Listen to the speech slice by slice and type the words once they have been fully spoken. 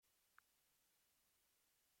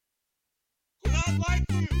lie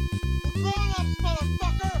to you. We're grown-ups,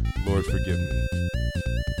 motherfucker. Lord, forgive me.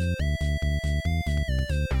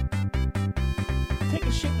 Take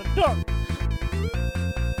a shit in the dark.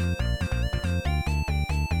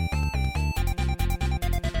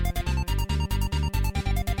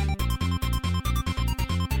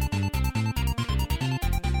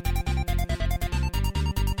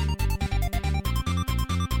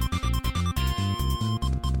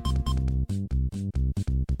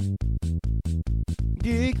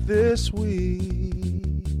 Geek This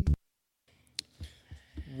Week.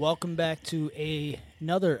 Welcome back to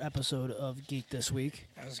another episode of Geek This Week.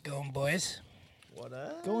 How's it going, boys? What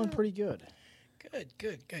up? Going pretty good.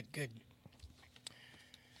 Good.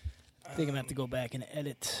 I think I'm going to have to go back and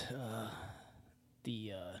edit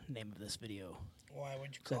the name of this video. Why would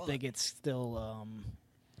you So call I think it? it's still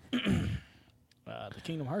the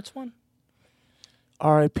Kingdom Hearts one.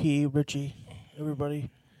 R.I.P. Richie, everybody.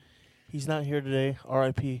 He's not here today.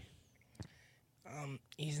 R.I.P.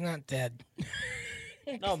 He's not dead.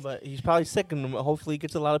 No, but he's probably sick, and hopefully he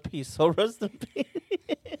gets a lot of peace. So rest in peace.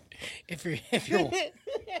 If you're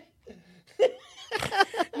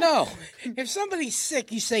No, if somebody's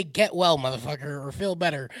sick, you say "get well, motherfucker," or "feel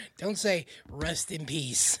better." Don't say "rest in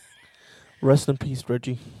peace." Rest in peace,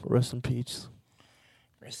 Reggie. Rest in peace.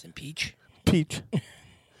 Rest in peach. Peach.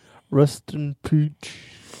 Rest in peach.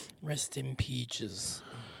 Rest in peaches.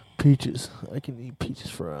 Peaches. I can eat peaches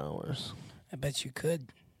for hours. I bet you could.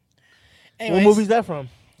 What Anyways, movie's that from?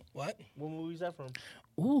 What? What movie's that from?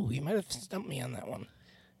 Ooh, you might have stumped me on that one.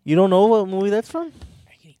 You don't know what movie that's from?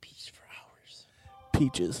 I can eat peaches for hours.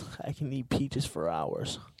 Peaches. I can eat peaches for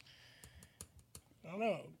hours. I don't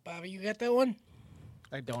know, Bobby. You got that one?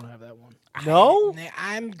 I don't have that one. No?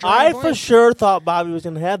 I'm. I drawing a for blank. sure thought Bobby was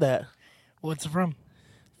going to have that. What's it from?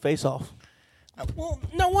 Face Off. Well,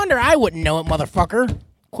 no wonder I wouldn't know it, motherfucker.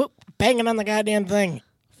 Quit banging on the goddamn thing.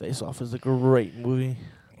 Face Off is a great movie.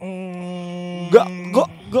 Mm,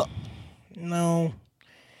 Go. No.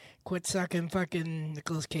 Quit sucking fucking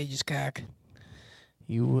Nicolas Cage's cock.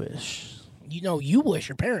 You wish. You know you wish,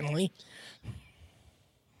 apparently.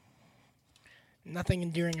 Nothing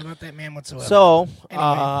endearing about that man whatsoever. So, Anyway.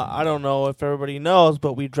 I don't know if everybody knows,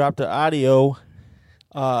 but we dropped an audio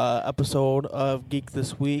episode of Geek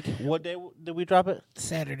This Week. What day did we drop it?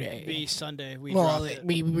 Saturday. Be Sunday. We well, dropped it.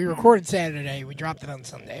 we recorded Saturday. We dropped it on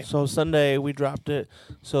Sunday. So Sunday we dropped it.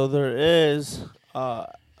 So there is a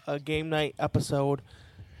game night episode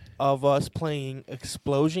of us playing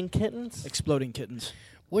Explosion Kittens. Exploding Kittens.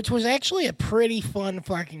 Which was actually a pretty fun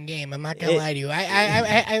fucking game. I'm not going to lie to you.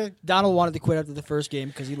 I Donald wanted to quit after the first game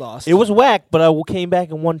because he lost. It was whack, but I came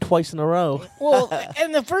back and won twice in a row. Well,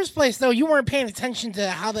 in the first place, though, you weren't paying attention to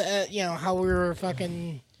how the how we were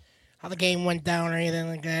fucking how the game went down or anything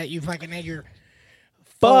like that. You fucking had your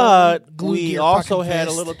phone But glued to we your also fucking had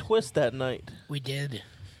a fist. little twist that night. We did.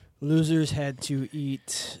 Losers had to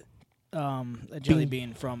eat a jelly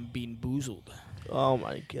bean from Bean Boozled. Oh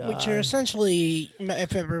my god! Which are essentially,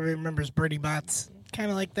 if everybody remembers Birdie Bots, kind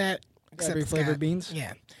of like that. Except Every it's flavored got- beans?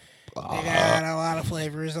 Yeah. They got a lot of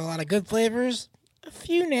flavors, a lot of good flavors, a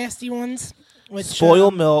few nasty ones. Which,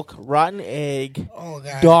 Spoiled milk, rotten egg, Oh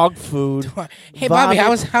god. dog food. Hey Bobby,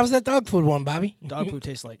 vomit. how's that dog food one, Bobby? Dog food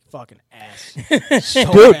tastes like fucking ass.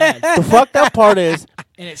 So Dude, bad. the fucked up part is,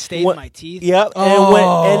 And it stayed What- in my teeth. yep,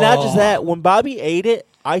 and not just that. When Bobby ate it,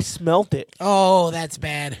 I smelt it. Oh, that's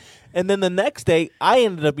bad. And then the next day, I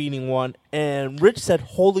ended up eating one, and Rich said,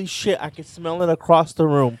 "Holy shit, I could smell it across the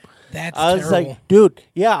room." That's I was terrible. like, "Dude,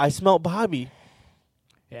 yeah, I smelled Bobby."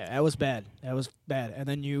 Yeah, that was bad. That was bad. And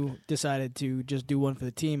then you decided to just do one for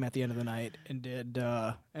the team at the end of the night and did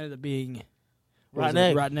ended up being what was Rotten it,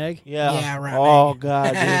 egg. Rotten egg. Yeah. Yeah, rotten Oh egg.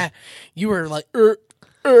 god, dude. You were like,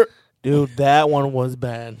 Dude, that one was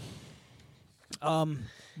bad.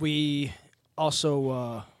 We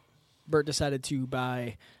also Bert decided to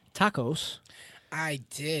buy tacos I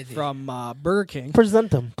did. from Burger King.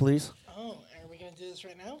 Present them, please. Oh, are we gonna do this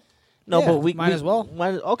right now? No, Yeah, but we might as well.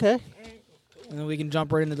 Okay. And then we can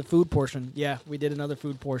jump right into the food portion. Yeah, we did another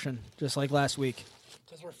food portion, just like last week.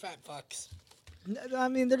 Because we're fat fucks. I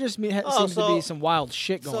mean, there just seems to so- be some wild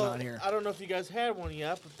shit going on here. I don't know if you guys had one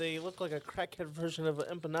yet, but they look like a crackhead version of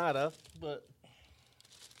an empanada. But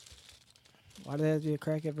Why do they have to be a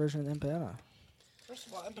crackhead version of empanada? First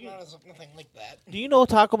of all, empanadas look nothing like that. do you know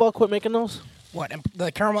Taco Bell quit making those? What, the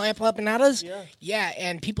caramel apple empanadas? Yeah. Yeah,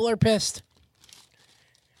 and people are pissed.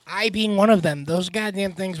 I being one of them. Those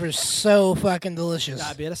goddamn things were so fucking delicious.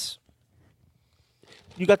 Diabetes.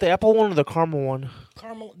 You got the apple one or the caramel one?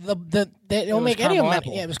 Caramel, they don't was make any of caramel them.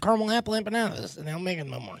 apple. Yeah, it was caramel apple empanadas, and they don't make them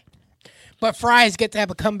no more. But fries get to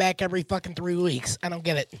have a comeback every fucking 3 weeks. I don't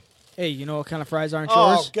get it. Hey, you know what kind of fries aren't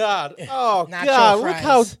Oh yours? God! Oh Nacho God! Look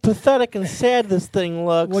how fries. pathetic and sad this thing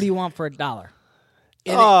looks. What do you want for $1?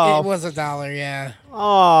 It was $1, yeah.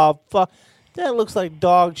 Oh fuck! That looks like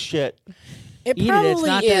dog shit. It Eat it, probably it's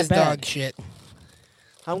not that is bad. dog shit.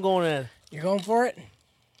 I'm going in. You're going for it?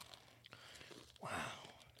 Wow.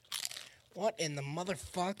 What in the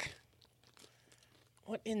motherfuck?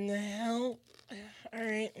 What in the hell? All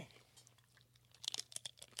right.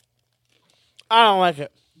 I don't like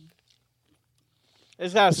it.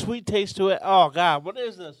 It's got a sweet taste to it. Oh God! What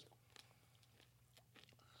is this?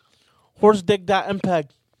 Horse dick dot MPEG.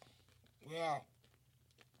 Yeah.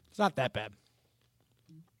 It's not that bad.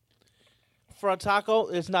 For a taco,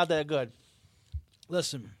 it's not that good.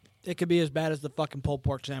 Listen, it could be as bad as the fucking pulled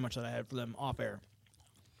pork sandwich that I had for them off air.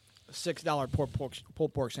 $6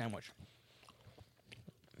 pulled pork sandwich.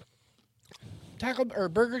 Taco or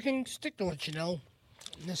Burger King, stick to what you know.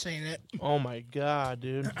 This ain't it. Oh my God,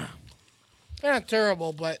 dude! Not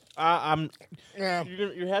terrible, but I'm. yeah,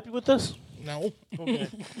 You're happy with this? no. Okay.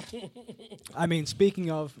 I mean,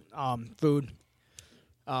 speaking of food,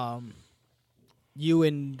 you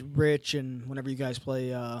and Rich, and whenever you guys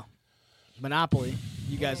play Monopoly,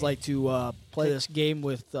 you guys like to play this game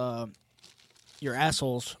with your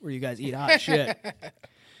assholes where you guys eat hot shit.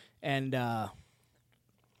 And,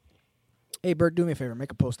 hey, Bert, do me a favor.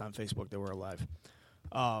 Make a post on Facebook that we're alive.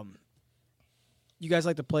 You guys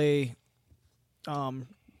like to play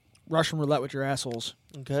Russian roulette with your assholes.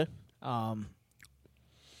 Okay.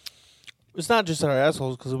 It's not just our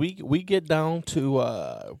assholes because we get down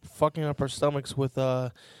to fucking up our stomachs with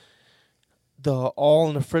the all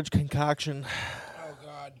in the fridge concoction. Oh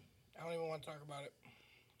God, I don't even want to talk about it.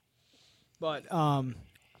 But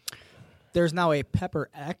there's now a Pepper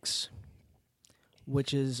X,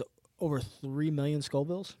 which is over 3 million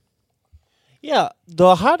Scovilles. Yeah,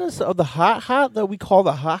 the hottest of the hot that we call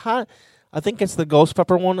the hot. I think it's the ghost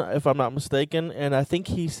pepper one, if I'm not mistaken, and I think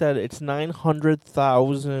he said it's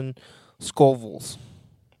 900,000 Scovilles.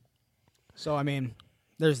 So, I mean,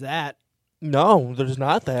 there's that. No, there's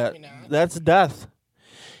not that. Maybe not. That's death.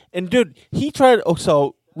 And dude, he tried. Oh,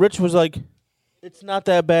 so Rich was like, "It's not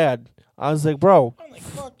that bad." I was like, "Bro." I'm like,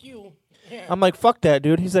 fuck you. Yeah. I'm like, "Fuck that,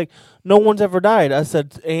 dude." He's like, "No one's ever died." I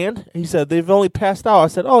said, "And?" He said, "They've only passed out." I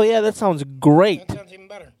said, "Oh yeah, that sounds great." That sounds even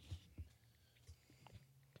better.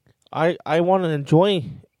 I want to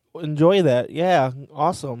enjoy that. Yeah,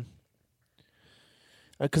 awesome.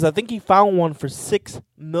 Because I think he found one for 6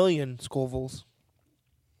 million Scovilles.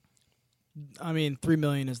 I mean, 3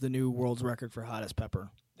 million is the new world's record for hottest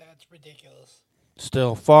pepper. That's ridiculous.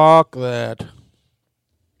 Still, fuck that.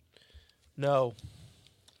 No.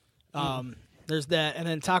 There's that, and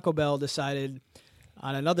then Taco Bell decided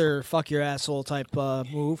on another fuck your asshole type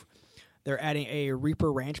move. They're adding a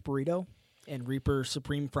Reaper Ranch burrito and Reaper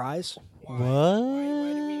Supreme fries. Why? What?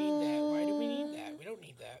 Why do we need that? Why do we need that? We don't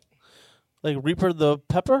need that. Like Reaper the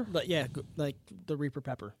pepper? But yeah, like the Reaper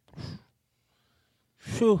pepper.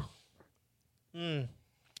 Phew. Mm.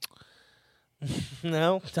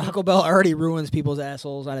 No. Taco Bell already ruins people's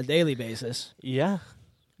assholes on a daily basis. Yeah.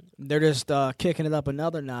 They're just kicking it up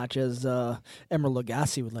another notch, as Emerald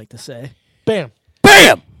Lagasse would like to say. Bam.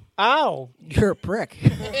 Bam! Ow. You're a prick.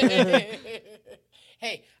 Hey,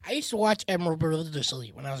 I used to watch Emerald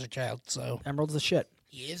religiously when I was a child, so Emerald's the shit.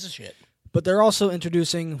 he is a shit. But they're also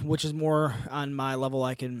introducing, which is more on my level,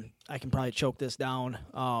 I can probably choke this down,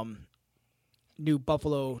 new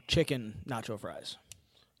buffalo chicken nacho fries.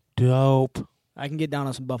 Dope. I can get down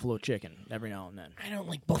on some buffalo chicken every now and then. I don't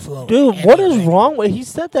like buffalo. Dude, what is anyway. wrong with... He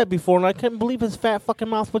said that before, and I couldn't believe his fat fucking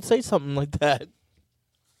mouth would say something like that.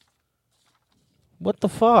 What the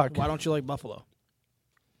fuck? Why don't you like buffalo?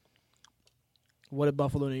 What did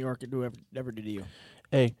Buffalo, New York ever do to you?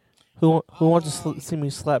 Hey, who wants to see me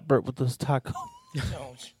slap Bert with this taco?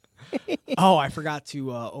 Don't. Oh, I forgot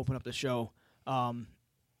to open up the show.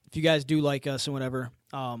 If you guys do like us and whatever,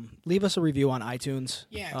 leave us a review on iTunes.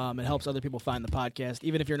 Yeah. It helps other people find the podcast.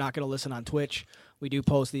 Even if you're not going to listen on Twitch, we do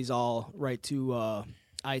post these all right to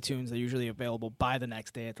iTunes. They're usually available by the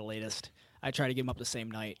next day at the latest. I try to get them up the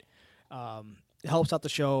same night. It helps out the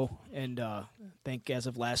show, and I think as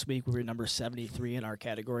of last week, we were number 73 in our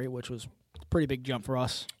category, which was a pretty big jump for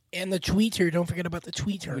us. And the tweeter. Don't forget about the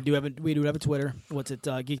tweeter. We do have a Twitter. What's it?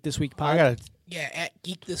 Geek This Week Pod. I got it. Yeah, at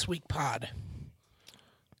Geek This Week Pod.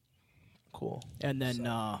 Cool. And then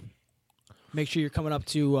make sure you're coming up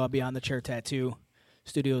to Beyond the Chair Tattoo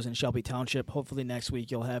Studios in Shelby Township. Hopefully next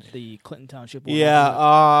week you'll have the Clinton Township one. Yeah,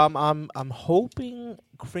 I'm hoping,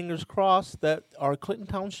 fingers crossed, that our Clinton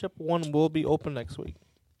Township one will be open next week.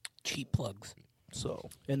 Cheap plugs. So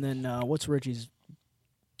And then what's Richie's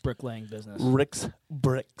bricklaying business. Rick's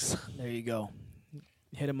Bricks. There you go.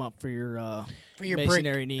 Hit him up for your brick.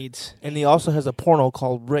 masonry needs. And he also has a porno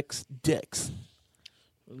called Rick's Dicks.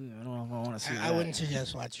 Ooh, I don't know if I want to see that. I wouldn't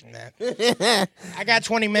suggest watching that. I got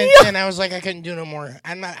 20 minutes in. I was like, I couldn't do no more.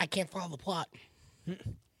 I can't follow the plot.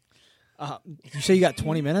 You say you got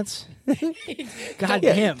 20 minutes? God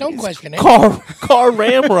damn. Don't question it. Car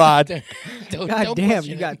ramrod. Don't God damn,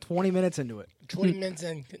 question you it. got 20 minutes into it. 20 minutes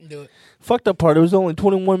in. Couldn't do it. Fucked up part. It was only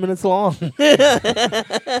 21 minutes long.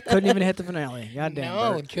 Couldn't even hit the finale. God damn.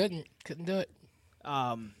 No, Bert. couldn't do it.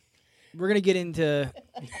 We're going to get into...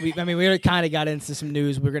 we already kind of got into some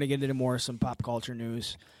news. We're going to get into some pop culture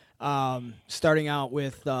news. Starting out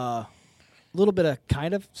with a little bit of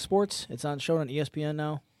kind of sports. It's shown on ESPN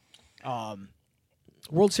now.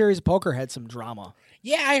 World Series of Poker had some drama.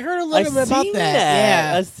 Yeah, I heard a little bit about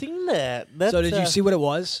that. I've seen that. That's, So did you see what it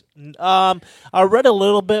was? I read a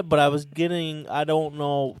little bit, but I don't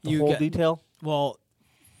know the whole detail. Well,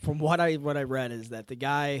 from what I read is that the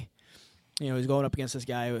guy, he's going up against this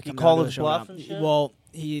guy. Who He called his bluff and shit? Well,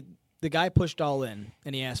 the guy pushed all in,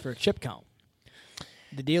 and he asked for a chip count.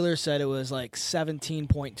 The dealer said it was like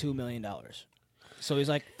 $17.2 million. So he's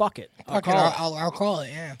like, fuck it. I'll call it,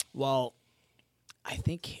 yeah. Well, I'm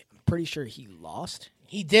pretty sure he lost.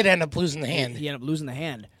 He did end up losing the hand. He ended up losing the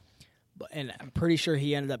hand. And I'm pretty sure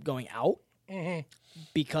he ended up going out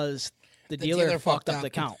because the dealer fucked up the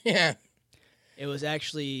count. Yeah. It was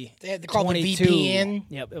actually They had to call the VP in.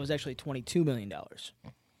 Yep, it was actually $22 million.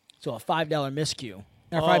 So a $5 miscue.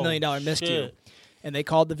 Or $5 million miscue. Shit. And they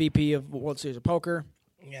called the VP of World Series of Poker.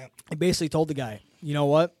 Yeah. And basically told the guy, you know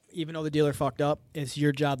what? Even though the dealer fucked up, it's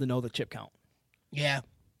your job to know the chip count. Yeah.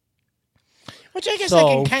 Which I guess So,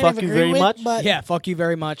 I can kind fuck of you agree very with, much? but Yeah, fuck you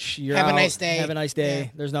very much. You're Have a out. nice day. Have a nice day. Yeah.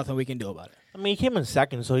 There's nothing we can do about it. I mean, he came in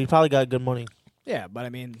second, so he probably got good money. Yeah, but I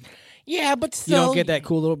mean, yeah, but you still, don't get that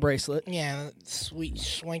cool little bracelet. Yeah, that sweet,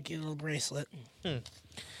 swanky little bracelet.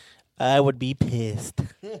 I would be pissed.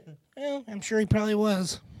 Well, I'm sure he probably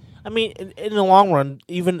was. I mean, in the long run,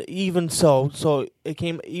 even so it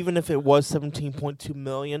came. Even if it was 17.2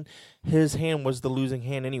 million, his hand was the losing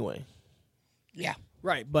hand anyway. Yeah.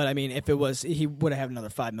 Right, but I mean, if it was, he would have had another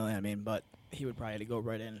 $5 million. I mean, but he would probably have to go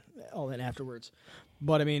right in, all in afterwards.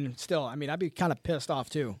 But I mean, still, I'd be kind of pissed off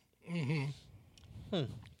too.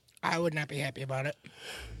 I would not be happy about it.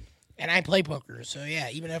 And I play poker, so yeah,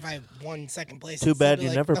 even if I won second place. Too I'd still bad be you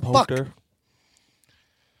like, never "The poked fuck?" her.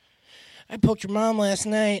 I poked your mom last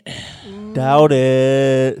night. Doubt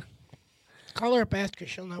it. Call her up, ask her.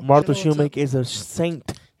 She'll know. Martha she'll know what's Shoemaker is a saint.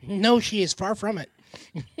 up. No, she is far from it.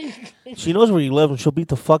 She knows where you live, and she'll beat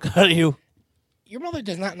the fuck out of you. Your mother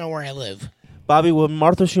does not know where I live. Bobby, would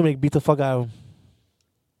Martha Shoemaker beat the fuck out of him?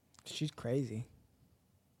 She's crazy.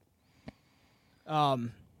 Bert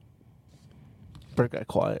got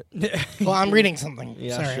quiet. Well, I'm reading something.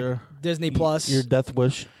 Yeah, Sorry. sure. Disney Plus. Your death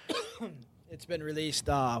wish. It's been released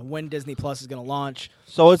when Disney Plus is going to launch.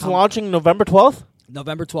 So it's launching November 12th?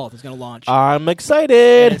 November 12th is going to launch. I'm And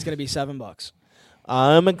excited. it's going to be $7.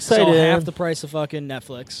 I'm excited. So half the price of fucking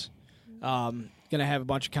Netflix. Gonna have a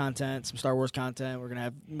bunch of content, some Star Wars content. We're gonna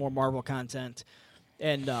have more Marvel content,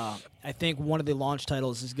 and I think one of the launch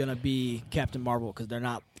titles is gonna be Captain Marvel because they're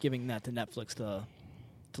not giving that to Netflix to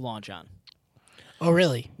launch on. Oh,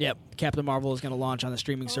 really? Yep, Captain Marvel is gonna launch on the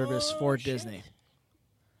streaming service for Disney.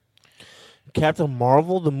 Captain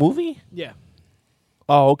Marvel, the movie? Yeah,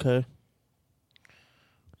 Oh, okay.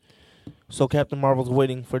 So Captain Marvel's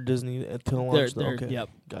waiting for Disney to launch. Okay. Yep.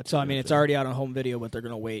 Gotcha. So I mean, it's already out on home video, but they're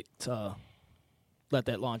gonna wait to let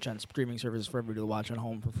that launch on streaming services for everybody to watch at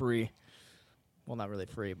home for free. Well, not really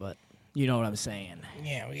free, but you know what I'm saying.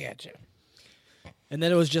 Yeah, we got you. And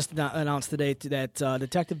then it was just announced today that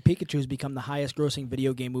Detective Pikachu has become the highest-grossing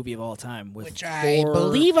video game movie of all time. With Which I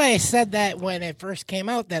believe I said that when it first came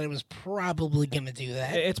out that it was probably going to do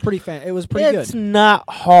that. It's pretty It was pretty It's good. not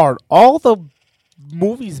hard. All the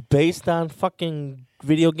movies based on fucking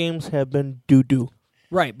video games have been doo-doo.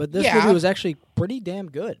 Right, but this Yeah. movie was actually pretty damn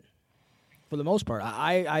good for the most part.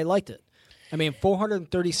 I liked it. I mean,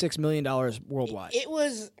 $436 million worldwide. It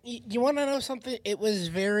was. You want to know something? It was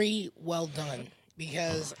very well done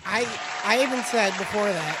because I even said before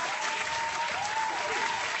that.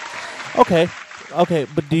 Okay,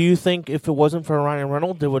 but do you think if it wasn't for Ryan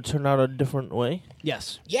Reynolds, it would turn out a different way?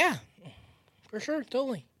 Yes. Yeah, for sure,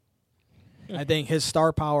 totally I think his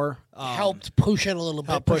star power helped push it a little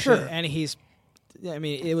bit. helped For push sure. it. And he's, I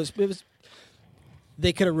mean, it was,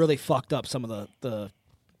 they could have really fucked up some of the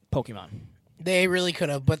Pokemon. They really could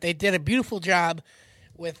have, but they did a beautiful job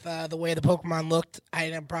with the way the Pokemon looked. I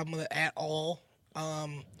didn't have a problem with it at all.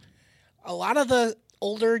 A lot of the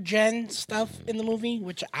older gen stuff in the movie,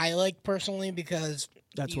 which I like personally because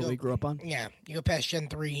That's you what we grew up on. Yeah, you go past Gen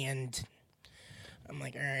 3 and I'm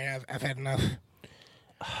like, all right, I've had enough.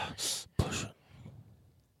 Push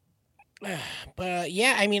it. But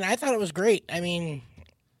yeah, I mean, I thought it was great. I mean,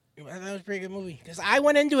 I thought it was a pretty good movie because I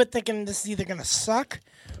went into it thinking this is either gonna suck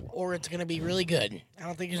or it's gonna be really good. I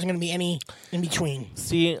don't think there's gonna be any in between.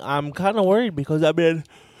 See, I'm kind of worried because I've been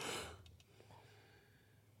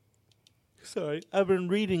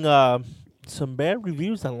reading some bad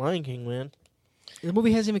reviews on Lion King, man. The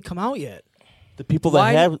movie hasn't even come out yet. The people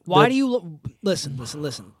that have Why do you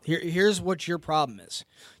listen? Here's what your problem is.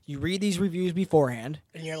 You read these reviews beforehand,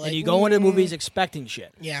 And you're like, and you go into movies expecting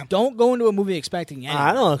shit. Yeah. Don't go into a movie expecting anything.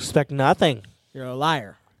 I don't expect nothing. You're a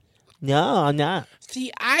liar. No, I'm not.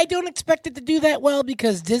 See, I don't expect it to do that well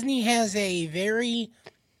because Disney has a very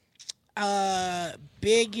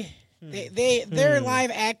big. Their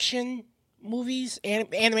live action movies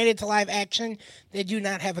animated to live action. They do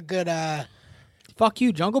not have a good. Fuck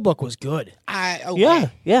you. Jungle Book was good. Okay.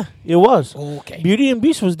 Yeah, it was. Okay. Beauty and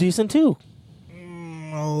Beast was decent too.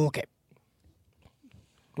 Okay.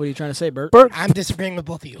 What are you trying to say, Bert? Bert, I'm disagreeing with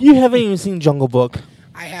both of you. you haven't even seen Jungle Book,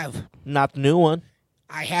 I have. not the new one,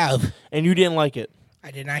 I have. and you didn't like it.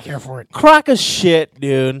 I did not care for it. Crock of shit,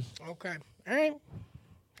 dude. Okay. All right.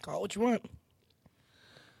 Call it what you want.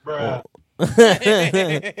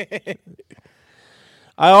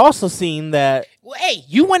 I also seen that. Well, hey,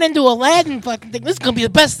 you went into Aladdin fucking thing. This is going to be the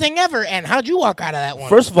best thing ever. And how'd you walk out of that one?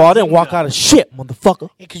 First of all, I didn't walk out of shit, motherfucker.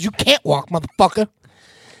 Because you can't walk, motherfucker.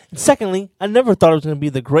 And secondly, I never thought it was going to be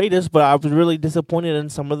the greatest, but I was really disappointed in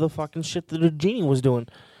some of the fucking shit that the genie was doing,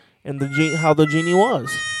 and how the genie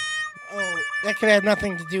was. Oh, that could have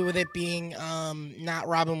nothing to do with it being not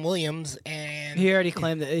Robin Williams. And He already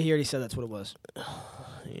claimed that. He already said that's what it was.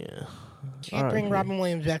 Yeah, can't bring Robin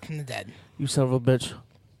Williams back from the dead. you son of a bitch.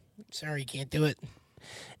 Sorry, you can't do it.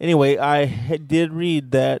 Anyway, I did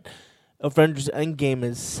read that Avengers Endgame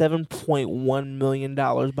is $7.1 million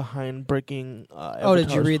behind breaking. Oh,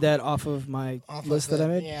 did you read that off of my Off list of that I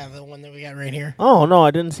made? Yeah, the one that we got right here. Oh no,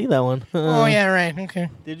 I didn't see that one. Oh, yeah, right. Okay.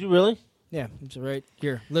 Did you really? Yeah, it's right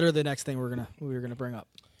here. Literally the next thing we were gonna bring up.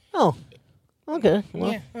 Oh, okay.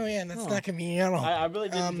 Well, Yeah. Oh, yeah, that's not convenient at all. I really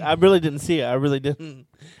didn't. I really didn't see it. I really didn't.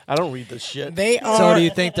 I don't read this shit. They are. So do you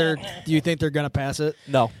think they're gonna pass it?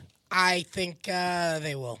 No. I think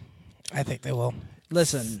they will. I think they will.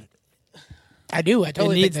 Listen, I do. I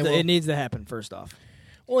totally think they will. it needs to happen first off.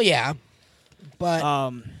 Well, yeah. But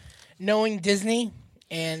Um, knowing Disney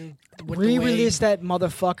and with the way- re-release that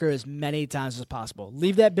motherfucker as many times as possible.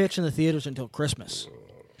 Leave that bitch in the theaters until Christmas.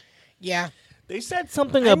 Yeah. They said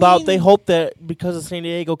something I about mean- they hope that because of San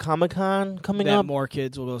Diego Comic-Con coming That up. more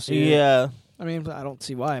kids will go see it. Yeah. I mean, I don't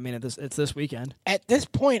see why. I mean, it's this weekend. At this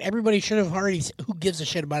point, everybody should have already. Who gives a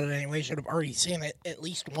shit about it anyway? Should have already seen it at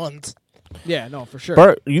least once. Yeah, no, for sure.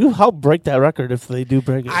 Bert, you help break that record if they do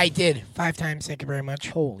break it. I did 5 times. Thank you very much,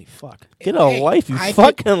 Holy fuck. Get a Hey, life, you I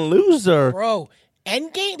fucking loser. bro.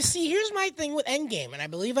 Endgame. See, here's my thing with Endgame, and I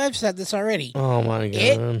believe I've said this already. Oh my god.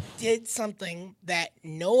 It did something that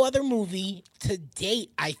no other movie to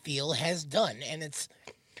date, I feel, has done. And it's,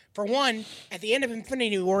 for one, at the end of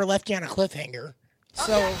Infinity War, left you on a cliffhanger.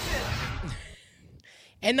 So,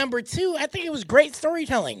 and number 2, I think it was great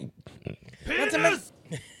storytelling.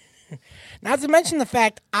 Not to mention the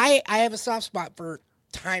fact, I have a soft spot for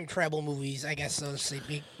time travel movies, I guess, so to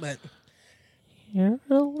speak. But You're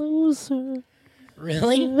a loser.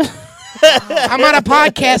 really? I'm on a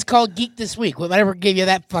podcast called Geek This Week. Whatever gave you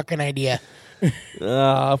that fucking idea?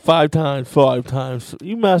 5 times.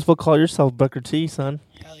 You might as well call yourself Booker T, son.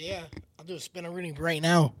 Hell yeah. I'll do a spin-a-rooney right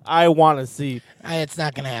now. I want to see. It's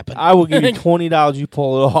not going to happen. I will give you $20 you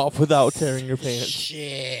pull it off without tearing your pants.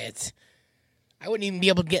 Shit. I wouldn't even be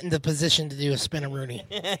able to get into position to do a spin-a-rooney.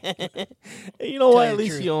 You know what? you At the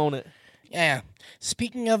least truth. you own it. Yeah.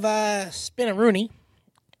 Speaking of spin-a-rooney,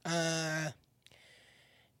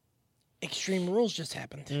 Extreme Rules just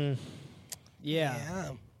happened. Yeah. Yeah.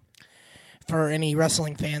 For any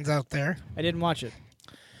wrestling fans out there. I didn't watch it.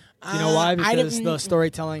 You know why? I Because didn't- the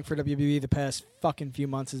storytelling for WWWE the past fucking few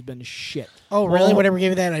months has been shit. Oh, really? Well- Whatever gave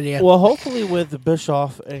you that idea? Well, hopefully with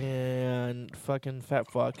Bischoff and fucking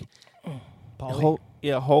Fat Fuck, Paulie?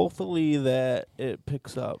 hopefully that it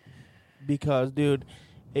picks up. Because, dude,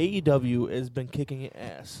 AEW has been kicking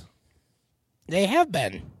ass. They have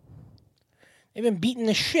been. They've been beating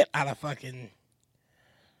the shit out of fucking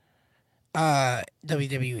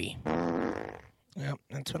WWE. Yep,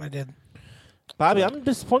 that's what I did. Bobby, I'm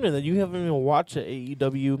disappointed that you haven't even watched an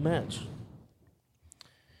AEW match.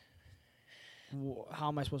 How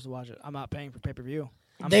am I supposed to watch it? I'm not paying for pay-per-view.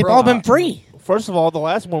 They've all been free. First of all, the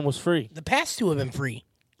last one was free. The past two have been free.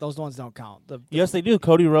 Those ones don't count. Yes, they do.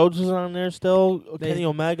 Cody Rhodes was on there still. Kenny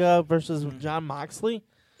Omega versus John Moxley.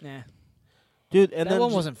 Nah. Dude, and that then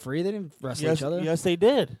one wasn't free. They didn't wrestle each other. Yes, they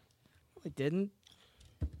did. They didn't.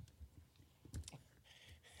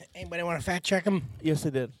 Anybody want to fact check him? Yes, they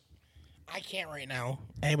did. I can't right now.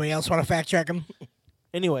 Anybody else want to fact check him?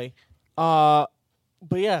 Anyway, but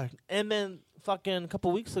yeah, and then fucking a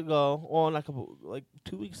couple weeks ago, well, not like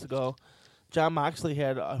 2 weeks ago, John Moxley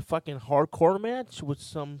had a fucking hardcore match with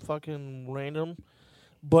some fucking random.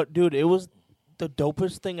 But dude, it was the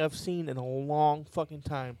dopest thing I've seen in a long fucking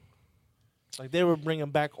time. Like, they were bringing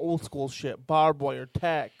back old school shit, barbed wire,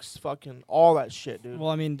 tacks, fucking all that shit, dude. Well,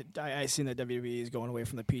 I mean, I seen that WWE is going away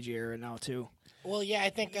from the PG era now too. Well, yeah, I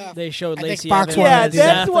think they showed I think Lacey Fox Evans wanted to and do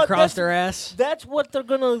that. Seth across their ass. That's what they're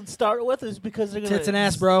gonna start with, is because they're gonna Tits and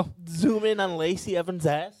ass, bro. zoom in on Lacey Evans'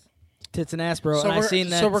 ass. Tits and ass, bro. So and I seen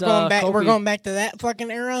that. So we're going back. Kofi, We're going back to that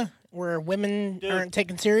fucking era where women aren't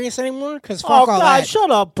taken serious anymore. Because fuck Oh all God, that. shut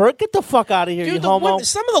up, Bert! Get the fuck out of here, you Dude, homo.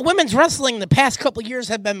 some of the women's wrestling the past couple years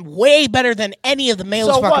have been way better than any of the males'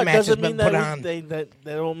 So fucking what? matches Does it been mean put that on.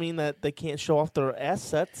 they don't mean that they can't show off their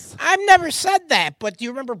assets? I've never said that, but do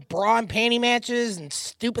you remember bra and panty matches and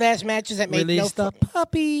stupid ass matches that made release no the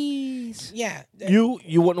puppies. Yeah. You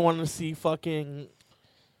wouldn't want to see fucking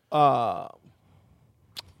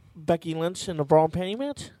Becky Lynch in a bra and panty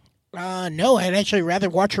match? No, I'd actually rather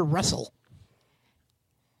watch her wrestle.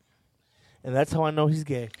 And that's how I know he's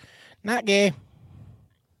gay. Not gay.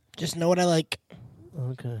 Just know what I like.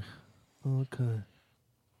 Okay.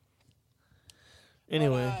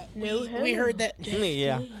 Anyway, We heard that.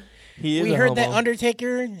 yeah, he is. We a heard that homo.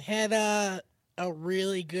 Undertaker had a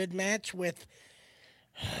really good match with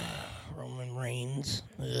Roman Reigns.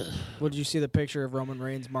 Ugh. What, did you see the picture of Roman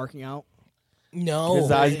Reigns marking out? No,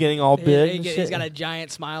 His eyes getting all big. and He's shit. got a giant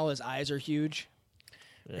smile. His eyes are huge.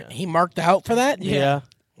 he marked out for that. Yeah.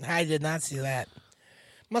 I did not see that.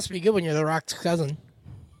 Must be good when you're The Rock's cousin.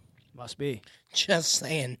 Must be. Just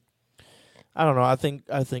saying. I don't know. I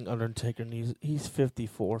think Undertaker needs. He's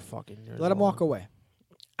 54 fucking years. Let him old. walk away.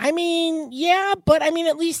 I mean, yeah, but I mean,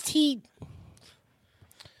 at least he.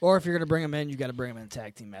 Or if you're going to bring him in, you got to bring him in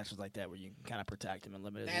tag team matches like that where you can kind of protect him and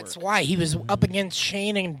limit his That's work. why he was up against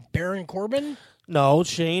Shane and Baron Corbin. No,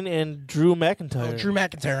 Shane and Drew McIntyre. Oh, Drew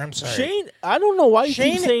McIntyre. I'm sorry. Shane. I don't know why you keep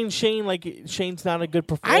Shane- saying Shane like Shane's not a good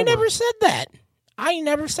performer. I never said that.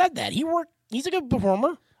 He's a good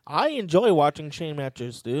performer. I enjoy watching Shane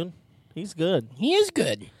matches, dude. He's good, He is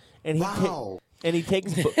good. and he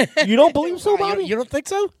takes. You don't believe so, You, Bobby? you don't think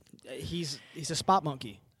so? He's a spot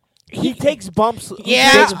monkey. He takes bumps.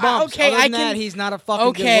 Yeah, He takes bumps. okay, Other I than can- that, he's not a fucking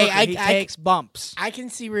Okay, good worker. He takes bumps. I can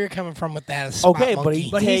see where you're coming from with that. As spot Okay, but monkey.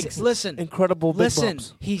 he But takes listen, incredible big Listen,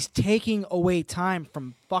 bumps. he's taking away time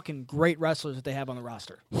from fucking great wrestlers that they have on the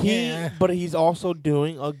roster. But he's also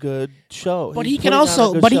doing a good show. But He's he can putting on a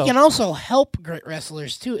also, good but he show. can also help great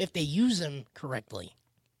wrestlers too if they use him correctly.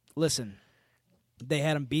 Listen, they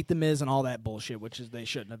had him beat the Miz and all that bullshit, which is they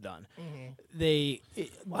shouldn't have done.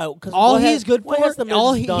 Wow, 'cause all what he's good what for- has the Miz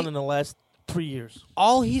all he- done in the last 3 years?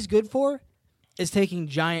 All he's good for is taking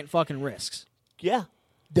giant fucking risks. Yeah,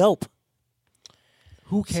 dope.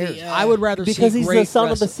 Who cares? See, I would rather Because see he's great the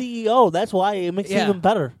son of the wrestling. CEO. That's why it makes it Yeah. even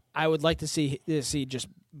better. I would like to see just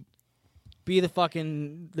be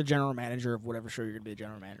the general manager of whatever show you're gonna be the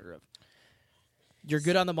general manager of. You're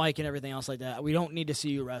good on the mic and everything else like that. We don't need to see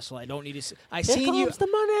you wrestle. I don't need to see. Here comes the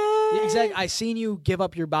money. Yeah, exactly. I seen you give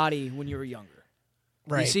up your body when you were younger.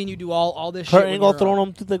 Right. We seen you do all this Kurt shit. when Angle you were, throwing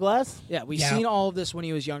him through the glass. Yeah, we've Yeah. seen all of this when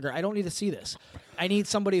he was younger. I don't need to see this. I need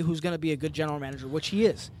somebody who's going to be a good general manager, which he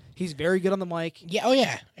is. He's very good on the mic. Yeah. Oh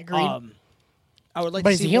yeah. Agreed. I would like but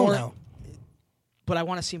to he's see a heel more, now. but I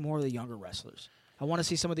want to see more of the younger wrestlers. I want to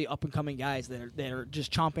see some of the up and coming guys that are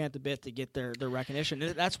just chomping at the bit to get their recognition.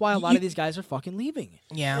 And that's why a lot of these guys are fucking leaving.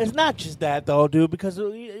 Yeah. It's not just that though, dude. Because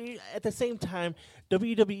at the same time,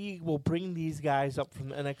 WWE will bring these guys up from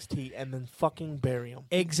NXT and then fucking bury them.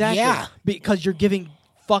 Exactly. Yeah. Because you're giving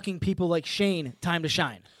fucking people like Shane time to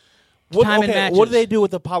shine. What, Time in okay, what do matches. they do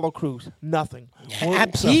with Apollo Crews? Nothing.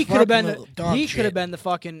 He could have been Dog he shit. could have been the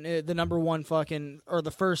fucking the number one fucking or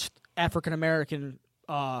the first African American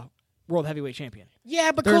world heavyweight champion.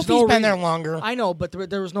 Yeah, but There's Kofi's no been there reason- longer. I know, but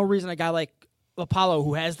there was no reason a guy like Apollo,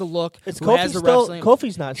 who has the look, Is who has Kofi the still? wrestling.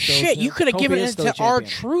 Kofi's not still. Shit, you could have Kofi given is it still a to our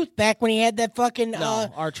champion. Truth back when he had that fucking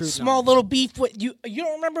R-Truth, small no. little beef with you. You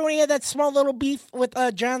don't remember when he had that small little beef with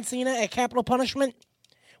John Cena at Capital Punishment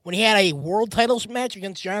when he had a world title match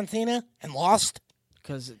against John Cena and lost.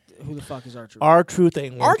 Because who the fuck is R-Truth? R-Truth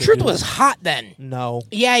ain't. worth Our it, Truth dude. was hot then. No.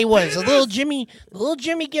 Yeah, he was. The little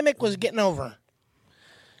Jimmy gimmick was getting over.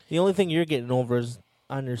 The only thing you're getting over is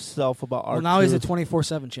on yourself about Well, our. now he's a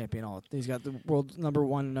 24/7 champion. He's got the world number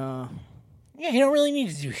one. Yeah, he don't really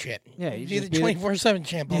need to do shit. Yeah, you he's just the be the- 24/7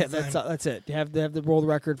 champ. All Yeah, the time. that's it. They have the world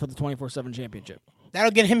record for the 24/7 championship.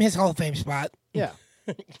 That'll get him his Hall of Fame spot. Yeah.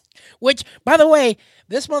 Which, by the way,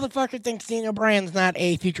 this motherfucker thinks Daniel Bryan's not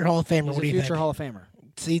a future Hall of Famer. He's What a do you future think? Hall of Famer.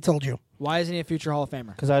 See, he told you. Why isn't he a future Hall of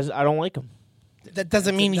Famer? because I don't like him. That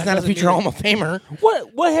doesn't mean he's that not a doesn't future mean Hall of Famer.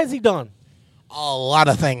 What has he done A lot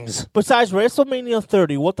of things. besides WrestleMania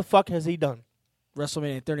 30? What the fuck has he done?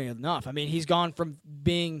 WrestleMania 30 enough. I mean, he's gone from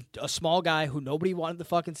being a small guy who nobody wanted to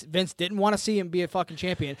fucking. Vince didn't want to see him be a fucking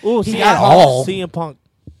champion. Ooh, He CM got Punk. all. CM Punk.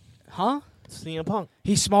 Huh? CM Punk.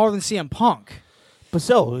 He's smaller than CM Punk. But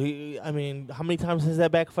still, I mean, how many times has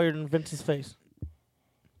that backfired in Vince's face?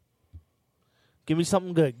 Give me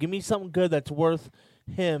something good. Give me something good that's worth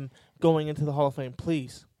him going into the Hall of Fame,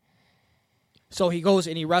 please. So he goes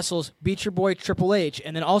and he wrestles, beats your boy Triple H,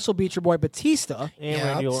 and then also beats your boy Batista And Yeah.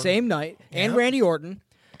 Randy Orton. same night, and Yeah. Randy Orton.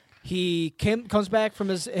 He comes back from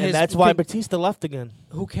his And that's why thing- Batista left again.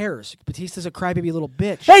 who cares? Batista's a crybaby little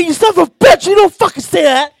bitch. Hey, you son of a bitch! You don't fucking say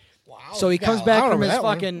that! Wow. So he you comes got back loud from over his that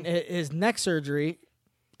one. fucking his neck surgery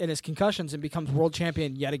and his concussions and becomes world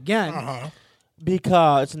champion yet again. Uh-huh.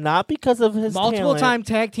 Not because of his Multiple talent, time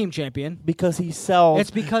tag team champion. because he sells It's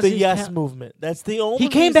because the he's yes ta- movement. That's the only He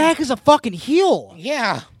came reason- back as a fucking heel.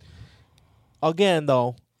 Yeah. Again,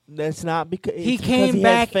 though, that's not because He it's came because he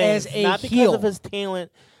back has fans, as a not because heel. of his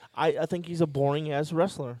talent. I think he's a boring ass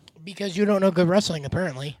wrestler. Because you don't know good wrestling,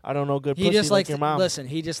 apparently. I don't know good He pussy just like likes your mom. listen.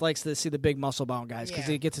 He just likes to see the big muscle bound guys because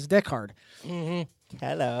Yeah. he gets his dick hard.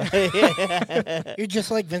 Hello. You're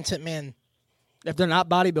just like Vincent Mann. If they're not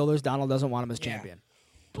bodybuilders, Donald doesn't want him as Yeah. champion.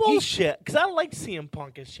 Bullshit. Because I like CM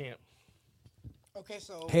Punk as champ. Okay,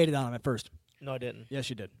 so Hated on him at first. No, I didn't. Yes,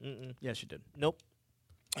 you did. Mm-mm. Yes, you did. Nope.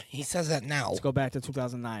 he says that now. Let's go back to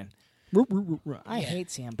 2009. I Yeah. hate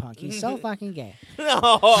CM Punk. He's so fucking gay.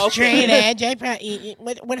 No. Straight edge.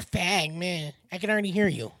 What a fag, man. I can already hear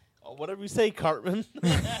you. Oh, whatever you say, Cartman.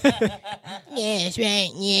 Yeah, that's right.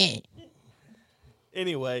 Yeah.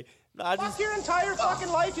 Anyway. No, I just, Your entire fucking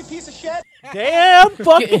life, you piece of shit. damn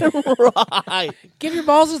fucking right. Give your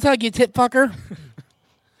balls a tug, you tit fucker.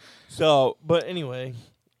 So, but anyway,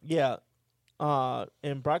 yeah.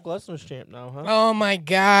 And Brock Lesnar's champ now, huh? Oh my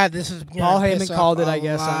God, this is gonna Paul piss Heyman called off it, I a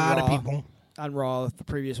guess, on lot of Raw. people. On Raw the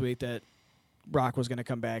previous week that Brock was going to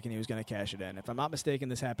come back and he was going to cash it in. If I'm not mistaken,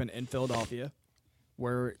 this happened in Philadelphia,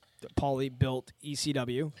 where Paulie built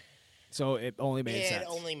ECW, so it only made It sense.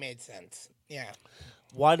 only made sense. Yeah.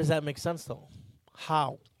 Why does that make sense, though?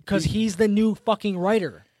 How? Because he's the new fucking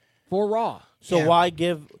writer for Raw. So Yeah. why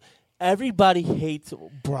give... Everybody hates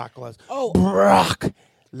Brock Lesnar. Oh. Brock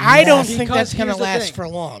I don't Lesnar. think that's going to here's the last thing. for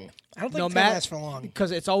long. I don't think No it's going to matter last for long.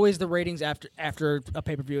 because it's always the ratings after a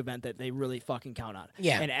pay per view event that they really fucking count on.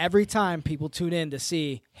 Yeah. And every time people tune in to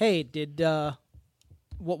see, hey, did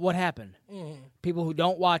what happened? Mm-hmm. People who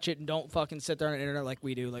don't watch it and don't fucking sit there on the internet like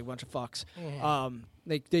we do, like a bunch of fucks.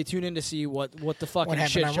 They tune in to see what the fucking happened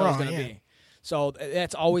shit on show is Raw, going to yeah. be. So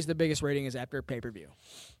that's always the biggest rating is after pay per view.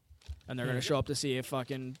 And they're going to show up to see if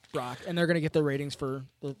fucking Brock, and they're going to get their ratings for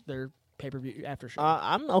their pay per view after show.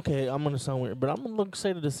 I'm okay. I'm gonna sound weird, but I'm a little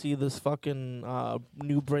excited to see this fucking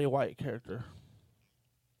new Bray Wyatt character.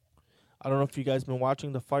 I don't know if you guys been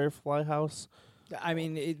watching the Firefly House. I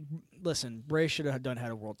mean, listen, Bray should have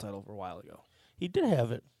had a world title a while ago. He did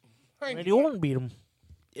have it. Randy Orton beat him.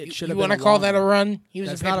 It should You have want been to call longer. that a run? He was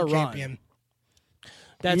That's a not a paper run. champion.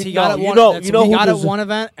 That's You he got know- it you one. know- that's- you know he who got it deserve- one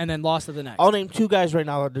event and then lost at the next. I'll name two guys right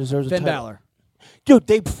now that deserves Finn a title. Balor.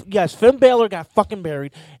 Dude, Finn Balor got fucking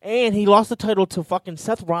buried, and he lost the title to fucking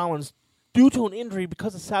Seth Rollins due to an injury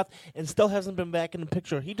because of Seth, and still hasn't been back in the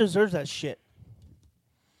picture. He deserves that shit.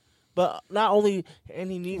 But not only,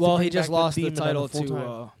 and he needs. Well, to bring he just back lost the Demon on title full-time.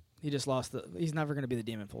 to. He just lost the. He's never going to be the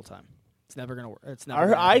Demon full time. It's never going to work. It's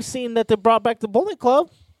never. I seen that they brought back the Bullet Club.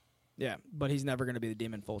 Yeah, but he's never going to be the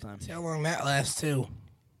Demon full time. See how long that lasts, too.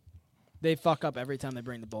 They fuck up every time they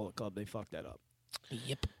bring the Bullet Club. They fuck that up.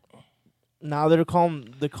 Yep. Now they were calling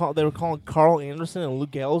Carl Anderson and Luke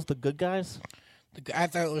Gallows the good guys. I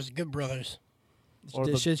thought it was Good Brothers. Or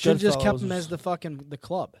They the should have just kept Goodfellas. him as the fucking the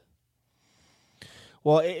club.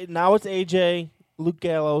 Well, now it's AJ, Luke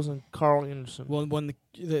Gallows, and Carl Anderson. Well,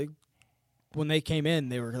 when they came in,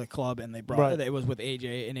 they were the club, and they brought Right. it was with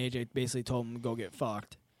AJ, and AJ basically told them to go get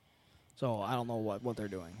fucked. So I don't know what they're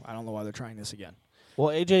doing. I don't know why they're trying this again. Well,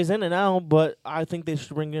 AJ's in it now, but I think they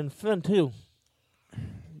should bring in Finn too.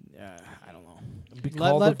 I don't know. Be Let-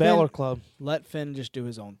 called let the Valor Finn- Club. Let Finn just do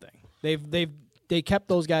his own thing. They kept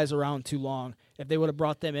those guys around too long. If they would have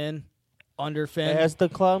brought them in under Finn as the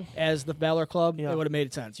club. as the Balor Club, Yeah. it would have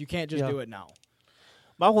made sense. You can't just Yeah. do it now.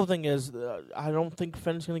 My whole thing is, I don't think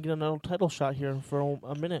Finn's going to get another title shot here for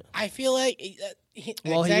a minute. I feel like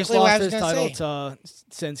Well, he exactly just what I lost was his gonna title say.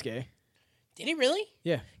 to Shinsuke. Did he really?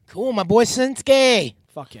 Yeah, Cool, my boy Shinsuke.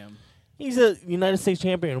 fuck him. He's a United States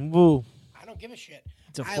champion. Woo. I don't give a shit.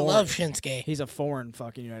 It's a I foreign- love Shinsuke, He's a foreign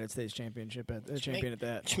fucking United States champion at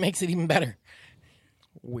that. which makes it even better.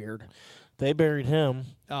 Weird. They buried him.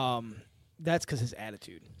 That's because his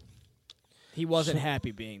attitude. He wasn't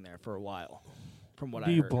happy being there for a while, from what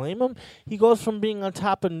Do I you heard. blame him? He goes from being on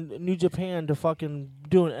top in New Japan to fucking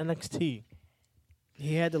doing NXT.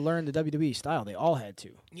 He had to learn the WWE style. They all had to,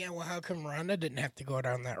 Yeah, well, how come Ronda didn't have to go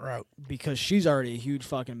down that route? because she's already a huge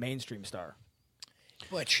fucking mainstream star.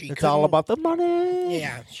 But she It's all couldn't- about the money.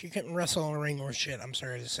 Yeah, she couldn't wrestle in a ring or shit. I'm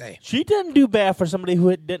sorry to say. She didn't do bad for somebody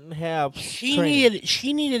who didn't have She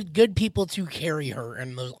training. needed good people to carry her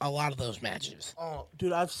in a lot of those matches. Oh,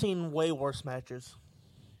 dude, I've seen way worse matches.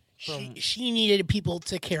 She needed people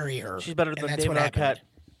to carry her. She's better and than that's David what Arquette.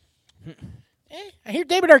 happened. I hear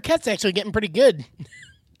David Arquette's actually getting pretty good.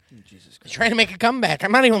 Jesus He's trying to make a comeback.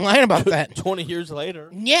 I'm not even lying about that. 20 years later.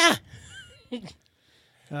 Yeah, Christ.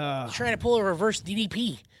 he's trying to pull a reverse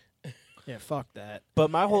DDP. Yeah, fuck that.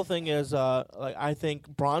 But my whole thing is, I think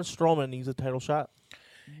Braun Strowman needs a title shot,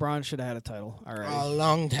 Braun should have had a title already. A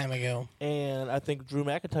long time ago. and I think Drew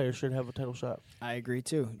McIntyre should have a title shot. I agree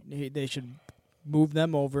too. They should move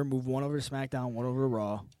them over. Move one over to SmackDown, one over to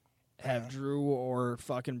Raw. Have Drew or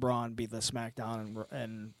fucking Braun be the SmackDown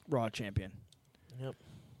and Raw champion. Yep.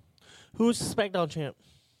 Who's the SmackDown champ?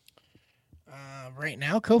 Right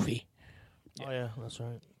now, Kofi. Oh yeah, that's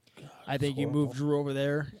right. I think you horrible. move Drew over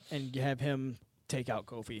there and you have him take out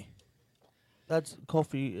Kofi. That's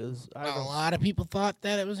Kofi is. I A don't, lot of people thought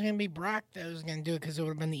that it was going to be Brock that was going to do it because it would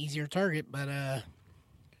have been the easier target, but I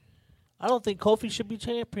don't think Kofi should be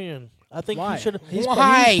champion. I think Why? he should. He's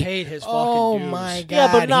Why? paid his fucking Oh dues. my God.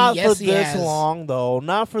 Yeah, but not yes, for he this has. long, though.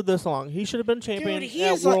 Not for this long. He should have been champion Dude, he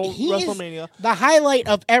at is World he is WrestleMania. the highlight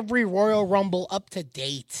of every Royal Rumble up to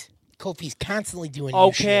date. Kofi's constantly doing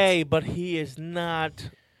new shit. Okay, but he is not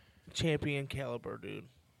champion caliber, dude.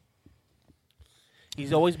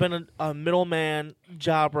 He's always been a middleman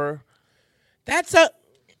jobber. That's a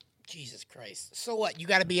Jesus Christ. So what? You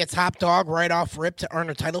got to be a top dog right off rip to earn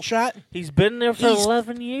a title shot? He's been there for He's-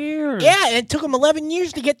 11 years. Yeah, and it took him 11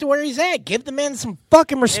 years to get to where he's at. Give the man some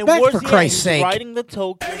fucking And respect where's for he at? Christ's He's sake. riding the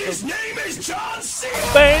token. His name is John Cena.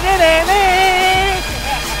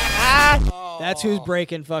 That's who's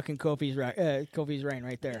breaking fucking Kofi's reign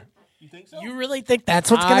right there. You really think that's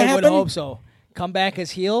what's going to I happen? would hope so. Come back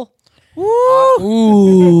as heel.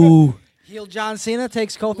 Ooh. Heel John Cena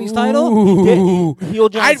takes Kofi's title. Heel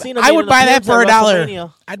John Cena I made would an buy that appearance for at $1.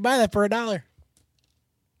 WrestleMania. I'd buy that for $1.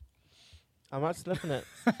 I'm not sniffing it.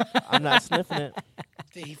 I'm not sniffing it.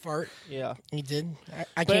 Did he fart? Yeah. He did. I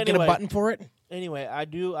But can't get anyway. a button for it. Anyway, I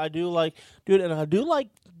do like, dude, and I do like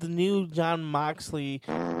the new John Moxley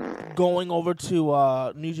going over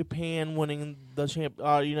to New Japan, winning the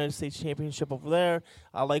United States Championship over there.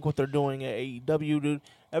 I like what they're doing at AEW, dude.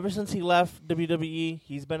 Ever since he left WWE,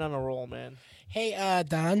 he's been on a roll, man. Hey,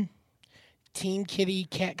 Don. Teen Kitty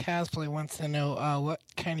Cat Cosplay wants to know what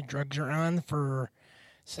kind of drugs you're on for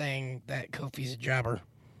saying that Kofi's a jobber.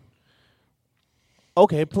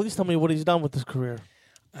 Okay, please tell me what he's done with his career.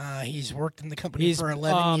 He's worked in the company He's for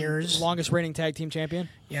 11 years. Longest reigning tag team champion.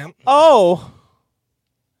 Yeah. Oh,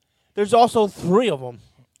 there's also 3 of them.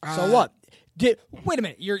 So what? Wait a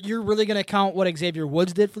minute. You're really gonna count what Xavier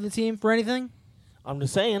Woods did for the team for anything? I'm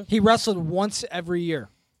just saying. He wrestled once every year.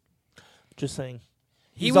 Just saying.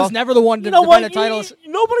 He He's was all- never the one to You know defend what? the titles.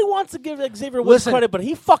 Nobody wants to give Xavier Woods Listen. credit, but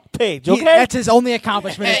he fucked Paige. He- Okay, that's his only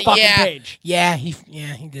accomplishment. Is fucking yeah. Page. Yeah, he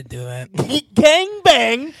did do that. Gang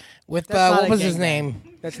bang. With That's not what a was his gangbang. name?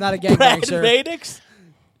 That's not a gangbang, Brad sir. Maddox.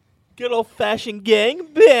 Good old fashioned gang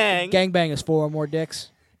bang. Gangbang is 4 or more dicks.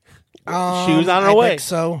 She was on her I way. think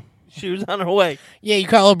so. She was on her way. Yeah, you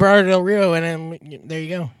call Alberto Del Rio, and then there you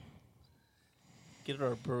go. Get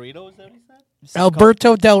her a burrito, is that what he said?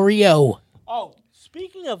 Alberto Del Rio. Oh,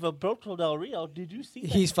 speaking of Alberto Del Rio, did you see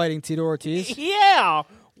that? He's fighting Tito Ortiz. Yeah.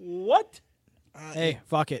 What? Hey,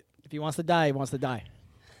 fuck it. If he wants to die, he wants to die.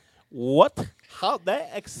 What? How'd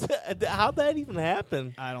that even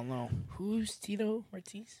happen? I don't know. Who's Tito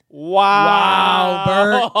Ortiz? Wow.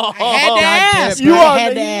 Bert. I had to ask. You I are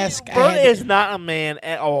had the- to ask. I Bert had to- is not a man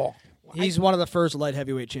at all. He's one of the first light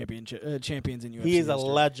heavyweight champions in UFC. He is a history.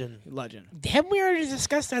 legend. Legend. Haven't we already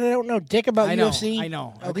discussed that? I don't know dick about I know. UFC. I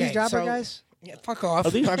know. Are Okay, these jobber so- guys? Yeah, fuck off.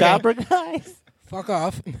 Are these Okay, jobber guys? Fuck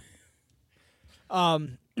off.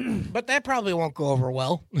 But that probably won't go over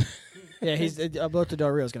well. Yeah, Alberto Del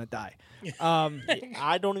Rio's gonna die.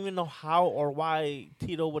 I don't even know how or why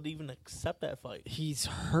Tito would even accept that fight. He's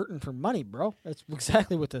hurting for money, bro. That's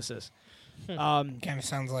exactly what this is. Kind of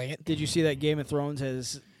sounds like it. Did you see that Game of Thrones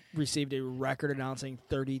has received a record announcing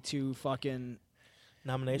 32 fucking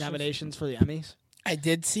nominations for the Emmys? I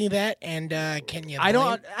did see that, and can you?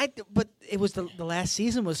 But it was the last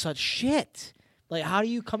season was such shit. Like, how do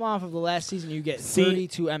you come off of the last season and you get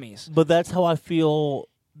 32 Emmys? But that's how I feel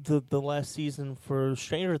the last season for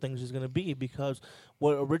Stranger Things is going to be, because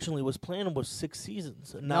what originally was planned was 6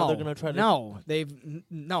 seasons, and now they're going to try to.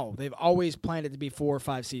 They've always planned it to be 4 or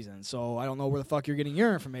 5 seasons. So I don't know where the fuck you're getting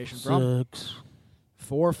your information from. 6.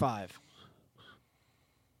 4 or 5.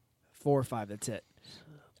 4 or 5. That's it.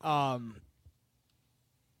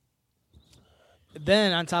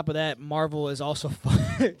 Then on top of that, Marvel is also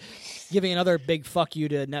giving another big fuck you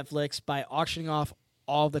to Netflix by auctioning off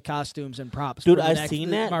all the costumes and props. Dude, for I've seen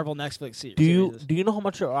that. Marvel Netflix series. Do you know how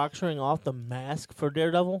much they're auctioning off the mask for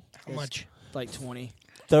Daredevil? How much? Like $20,000.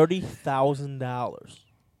 $30,000.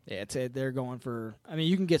 Yeah, they're going for. I mean,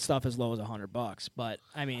 you can get stuff as low as $100, but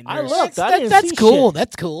I mean, I there's- looked. I didn't That's see cool. shit.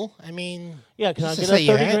 That's cool. I mean, Yeah, can I Just get to a say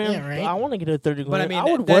you 30 had- grand? yeah, right. I want to get a 30 grand. But I mean, I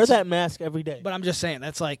would wear that's- that mask every day. But I'm just saying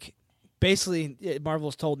that's like basically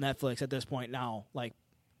Marvel's told Netflix at this point now, like,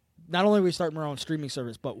 not only are we starting our own streaming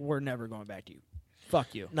service, but we're never going back to you.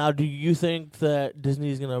 Fuck you. Now, do you think that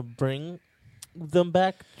Disney's going to bring them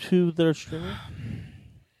back to their streaming?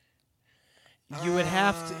 You would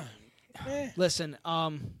have to listen. All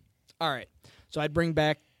right, so I'd bring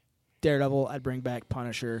back Daredevil. I'd bring back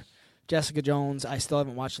Punisher, Jessica Jones. I still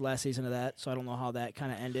haven't watched the last season of that, so I don't know how that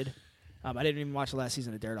kind of ended. I didn't even watch the last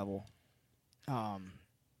season of Daredevil.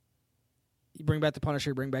 You bring back the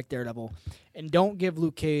Punisher, bring back Daredevil, and don't give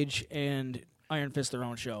Luke Cage and Iron Fist their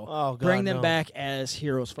own show. Oh, God, bring them no. back as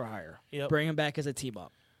heroes for hire. Yep. Bring them back as a team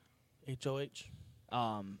up. HOH.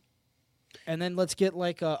 And then let's get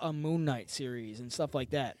like a Moon Knight series and stuff like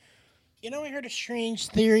that. you know, I heard a strange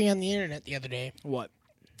theory on the internet the other day What?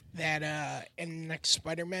 that in the next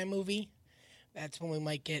Spider-Man movie, that's when we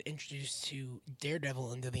might get introduced to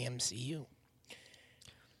Daredevil into the MCU.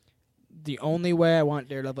 The only way I want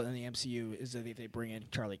Daredevil in the MCU is if they bring in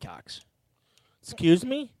Charlie Cox. Excuse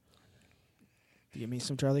me? Give me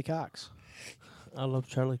some Charlie Cox. I love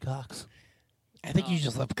Charlie Cox. I think you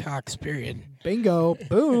just love Cox, period. Bingo.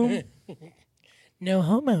 Boom. No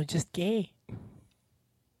homo, just gay.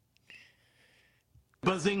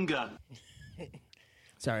 Bazinga.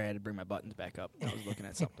 Sorry, I had to bring my buttons back up. I was looking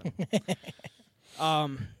at something.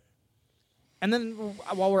 And then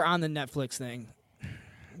while we're on the Netflix thing,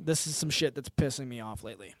 this is some shit that's pissing me off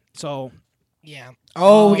lately. So, Yeah.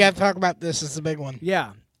 Oh, we got to talk about this. This is a big one.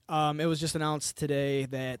 yeah, it was just announced today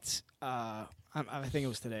that I think it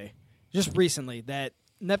was today, just recently, that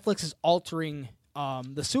Netflix is altering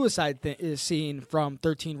the suicide scene from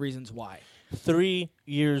 13 Reasons Why. 3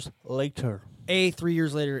 years later. A, 3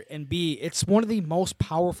 years later, and B, it's one of the most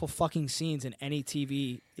powerful fucking scenes in any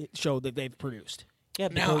TV show that they've produced. Yeah,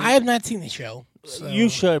 Now, because I have not seen the show. So. you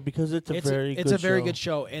should, because it's a It's very a good very show. good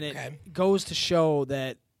show, and it Okay. goes to show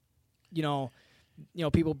that, you know,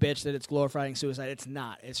 people bitch that it's glorifying suicide. It's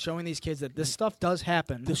not. It's showing these kids that this stuff does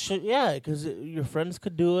happen. Yeah, because your friends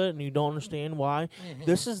could do it, and you don't understand why.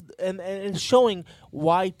 This is and it's showing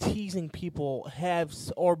why teasing people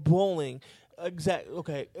or bullying.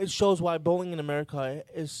 Okay, it shows why bullying in America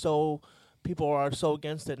is so. People are so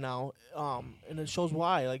against it now, and it shows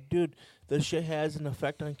why. Like, dude, this shit has an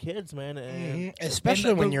effect on kids, man. And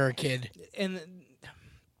Especially when you're a kid. And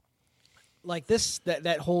like this,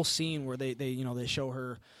 that whole scene where they show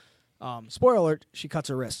her. Spoiler alert: she cuts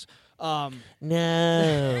her wrists.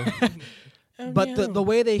 no, But the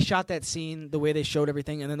way they shot that scene, the way they showed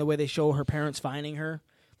everything, and then the way they show her parents finding her,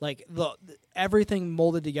 like everything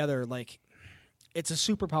molded together, like it's a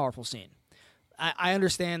super powerful scene. I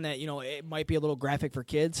understand that it might be a little graphic for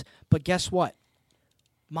kids, but guess what?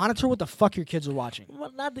 Monitor what the fuck your kids are watching.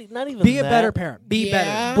 well, not even. Be a that. better parent. Be Yeah.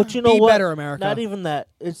 better. But you know Be what? better, America. Not even that.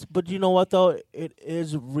 But you know what though? It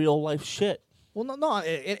is real life shit. Well, no,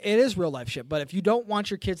 it is real life shit. But if you don't want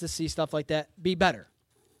your kids to see stuff like that, be better.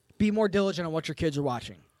 Be more diligent on what your kids are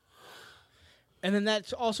watching. And then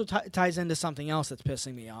that also ties into something else that's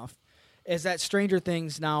pissing me off, is that Stranger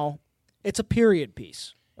Things now, it's a period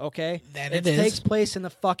piece, okay? That it it is. takes place in the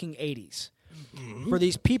fucking 80s. For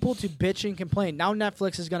these people to bitch and complain, now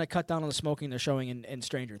Netflix is going to cut down on the smoking they're showing in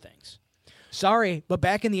Stranger Things. Sorry, but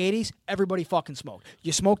back in the 80s, everybody fucking smoked.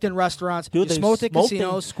 You smoked in restaurants. Dude, you they smoked at smoked in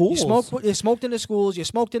casinos. schools. You smoked in the schools. You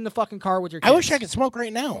smoked in the fucking car with your kids. I wish I could smoke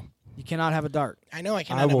right now. You cannot have a dart. I know I I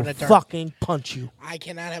cannot will have a dart. fucking punch you. I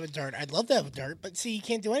cannot have a dart. I'd love to have a dart, but see, you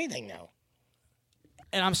can't do anything now.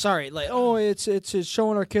 And I'm sorry, like, oh, it's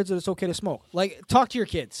showing our kids that it's okay to smoke. Like, talk to your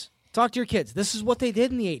kids. Talk to your kids. This is what they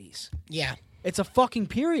did in the 80s. Yeah. It's a fucking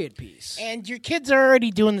period piece. And your kids are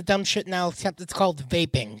already doing the dumb shit now, except it's called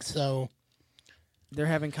vaping, so... They're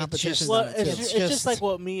having competitions. just- Well, on it, too. it's just like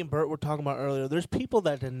what me and Bert were talking about earlier. There's people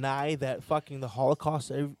that deny that fucking the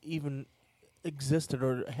Holocaust even existed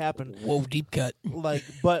or happened. Whoa, deep cut. But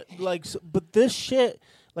this shit,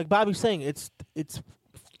 like Bobby's saying, it's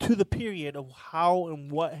to the period of how and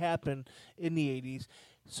what happened in the 80s.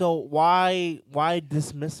 So why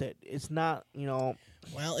dismiss it? It's not,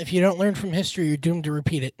 Well, if you don't learn from history, you're doomed to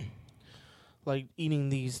repeat it. like eating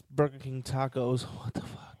these Burger King tacos. What the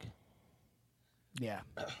fuck? Yeah.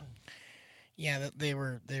 Yeah, they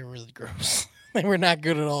were really gross. They were not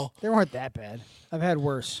good at all. They weren't that bad. I've had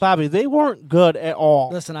worse. Bobby, they weren't good at all.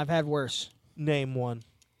 Listen, I've had worse. Name one.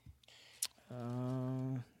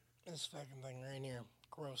 This fucking thing right here.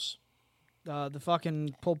 Gross. The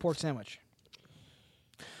fucking pulled pork sandwich.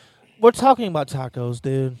 We're talking about tacos,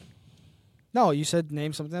 dude. No, you said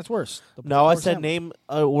name something that's worse. The No, I pork said sandwich. name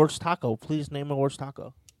a worst taco. Please name a worst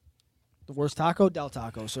taco. The worst taco? Del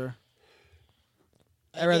Taco, sir.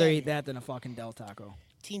 I'd rather Again. eat that than a fucking Del Taco.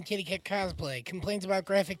 Teen Kitty Cat Cosplay complains about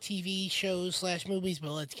graphic TV shows / movies,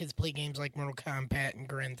 but lets kids play games like Mortal Kombat and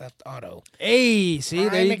Grand Theft Auto. Hey, see,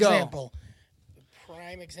 there you example.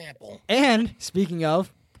 Prime example. And speaking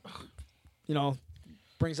of,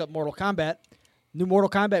 brings up Mortal Kombat. New Mortal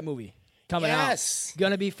Kombat movie coming Yes. out.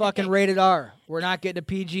 Gonna be fucking rated R. We're not getting a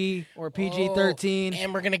PG or PG-13.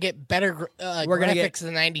 And we're gonna get better We're gonna graphics get-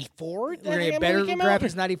 than 94. We're gonna get better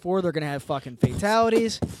graphics 94. They're gonna have fucking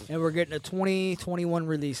fatalities, and we're getting a 2021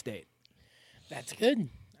 release date. That's good.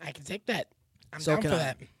 I can take that. I'm So down can for I.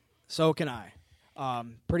 that. So can I.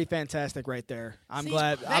 Pretty fantastic right there. I'm See,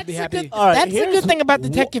 glad. I'll be that's the happy. good- All right, that's the here's good thing about wh-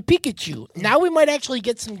 Detective Pikachu. Now we might actually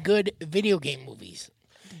get some good video game movies.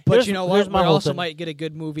 But Here's- you know here's what? my We whole also thing. might get a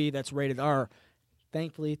good movie that's rated R.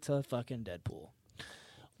 Thankfully to fucking Deadpool.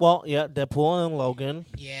 Well, yeah, Deadpool and Logan.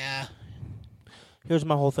 Yeah. Here's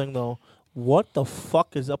my whole thing, though. What the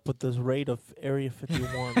fuck is up with this raid of Area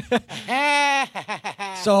 51?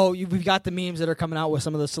 So we've got the memes that are coming out with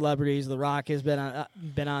some of the celebrities. The Rock has been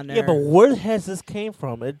on there. Yeah, but where has this came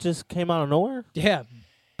from? It just came out of nowhere? Yeah,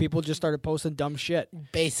 people just started posting dumb shit.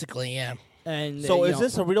 Basically, yeah. And So you is know,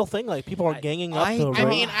 this a real thing? Like, people are ganging up I- to I raid? I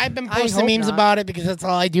mean, I've been I posting hope memes not. about it because that's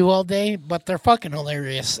all I do all day, but they're fucking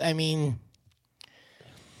hilarious. I mean,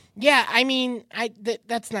 yeah, I mean,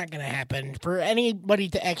 that's not going to happen. For anybody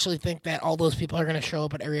to actually think that all those people are going to show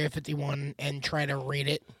up at Area 51 and try to raid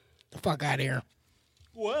it, the fuck out of here.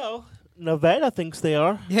 Well, Nevada thinks they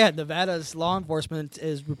are. Yeah, Nevada's law enforcement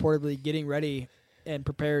is reportedly getting ready and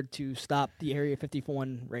prepared to stop the Area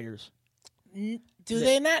 51 raiders. Do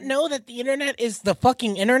they not know that the internet is the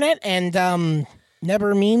fucking internet and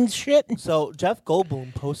never means shit? So Jeff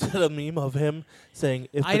Goldblum posted a meme of him saying,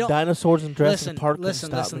 "If I the don't- dinosaurs in Jurassic Listen, Park listen,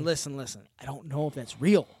 can stop listen, me." listen. I don't know if that's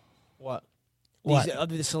real. What? What?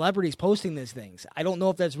 The celebrities posting these things. I don't know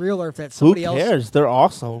if that's real or if that's Who somebody else. cares? They're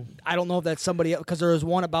awesome. I don't know if that's somebody else because there was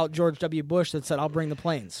one about George W. Bush that said, "I'll bring the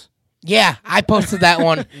planes." Yeah, I posted that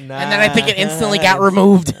one. And then I think it instantly got Nice.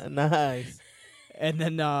 removed. Nice. And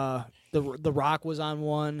then the Rock was on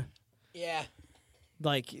one. Yeah.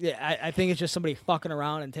 Like, I think it's just somebody fucking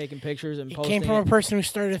around and taking pictures and It posting. came from a it. person who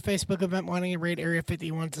started a Facebook event wanting to raid Area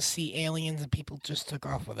 51 to see aliens, and people just took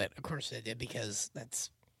off with it. Of course they did, because that's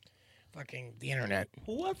fucking the internet.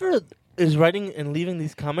 Whoever is writing and leaving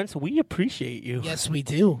these comments, we appreciate you. Yes, we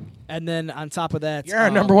do. And then on top of that, You're our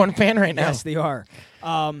number one fan right now. Yes, they are.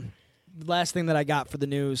 The last thing that I got for the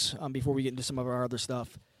news before we get into some of our other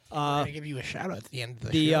stuff. I'm going to give you a shout out at the end of the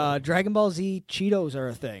The show. Dragon Ball Z Cheetos are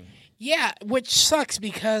a thing. Yeah, which sucks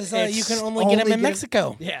because you It's can only get them in only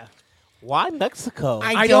Mexico. Yeah. Why Mexico?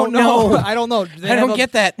 I don't know. I don't know. Do they I have don't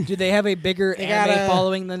get that. Do they have a bigger They anime gotta-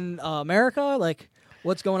 following than America? Like,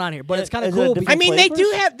 what's going on here? But it's kind of Is it a cool. different- I mean, flavors?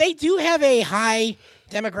 they do have a high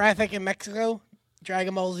demographic in Mexico.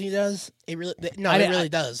 Dragon Ball Z does. It really really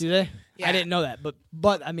does. Do they? Yeah. I didn't know that,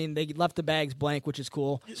 but I mean, they left the bags blank, which is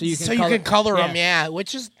cool. So you can color them, yeah,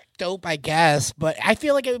 which is dope, I guess. But I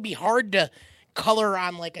feel like it would be hard to color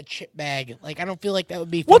on like a chip bag. Like I don't feel like that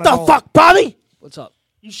would be. What fun at the all. fuck, Bobby? What's up?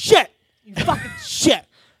 You shit. You fucking shit.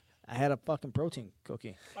 I had a fucking protein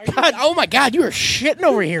cookie. God, oh my God, you are shitting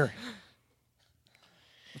over here.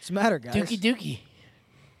 What's the matter, guys? Dookie dookie.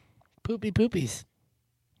 Poopy poopies.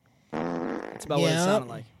 That's about what it Yeah. sounded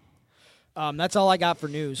like. That's all I got for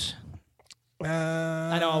news. I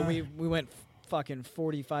I know we went fucking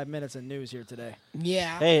 45 minutes of news here today.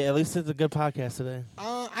 Yeah. Hey, at least it's a good podcast today.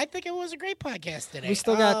 I think it was a great podcast today. We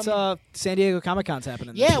still got San Diego Comic-Cons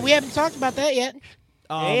happening. Yeah, we haven't talked about that yet.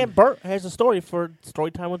 And Bert has a story for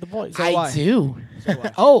story time with the boys. So I why? do. So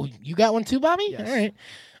why? Oh, you got one too, Bobby? Yes.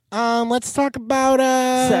 All right. Let's talk about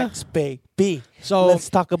Sex, baby. So- let's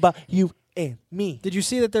talk about you and me. Did you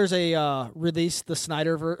see that there's a release, the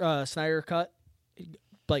Snyder cut,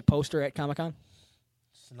 like poster at Comic-Con?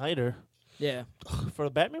 Snyder Yeah. for the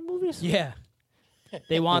Batman movies. Yeah.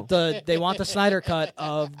 They want the Snyder cut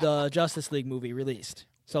of the Justice League movie released.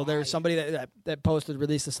 So there's somebody that posted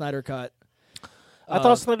release the Snyder cut. I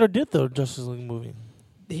thought Snyder did the Justice League movie.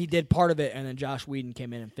 He did part of it, and then Josh Whedon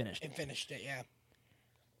came in and finished it and finished it.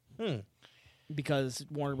 Yeah. because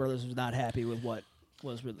Warner Brothers was not happy with what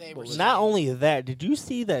was They released. were Not only that, did you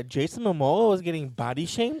see that Jason Momoa was getting body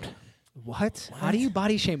shamed? What? How do you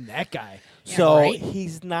body shame that guy? Yeah, So right?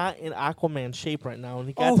 he's not in Aquaman shape right now, and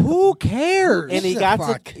he got Oh, who cares? and he the got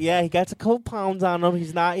fuck? he got a couple pounds on him.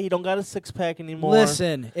 He don't got a 6-pack anymore.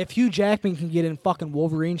 Listen, if Hugh Jackman can get in fucking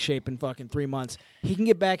Wolverine shape in fucking 3 months, he can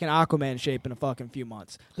get back in Aquaman shape in a fucking few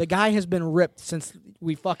months. The guy has been ripped since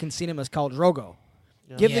we fucking seen him as Khal Drogo.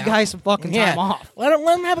 Give the Yeah. guy some fucking time off. Let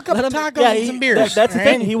him have a couple Let him- tacos and some beers. That's the all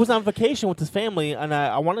right? thing. He was on vacation with his family, and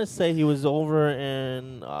I want to say he was over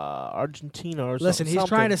in Argentina or Listen, he's something.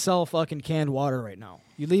 trying to sell fucking canned water right now.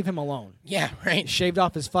 You leave him alone. Yeah, right. Shaved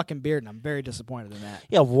off his fucking beard, and I'm very disappointed in that.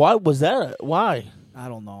 Yeah, what was that? Why? I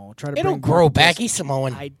don't know. Try to They bring don't grow back back. this- He's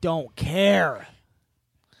Samoan. I don't care.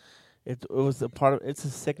 It was a part of. It's a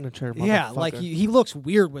signature. Yeah, like motherfucker. he looks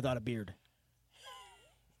weird without a beard.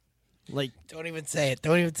 Like, Don't even say it.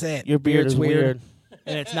 Don't even say it. Your beard beard's is weird.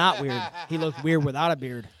 and it's not weird. He looked weird without a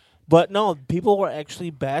beard. But no, people were actually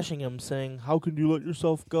bashing him, saying, "How can you let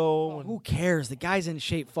yourself go?" And Who cares? The guy's in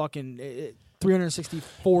shape fucking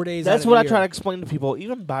 364 days. that's out of what the I year. try to explain to people.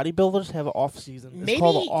 Even bodybuilders have an off season. It's Maybe-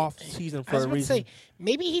 called an off season I for was a about to reason. say,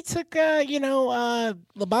 maybe he took,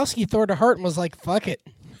 Lebowski Thor to heart and was like, fuck it.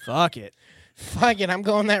 Fuck it. Fuck it. I'm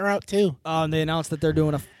going that route too. They announced that they're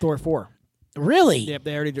doing a Thor 4. Really? Yep,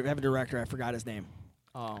 they already have a director. I forgot his name.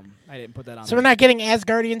 I didn't put that on. So we're not getting as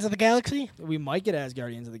Guardians of the Galaxy, We might get as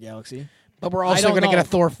Guardians of the Galaxy, but we're I also don't going to get know. a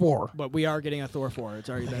Thor 4. but we are getting a Thor 4. It's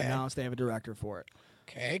already been Okay. announced. They have a director for it.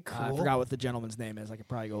 Okay, cool. I forgot what the gentleman's name is. I could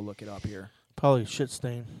probably go look it up here. Probably shit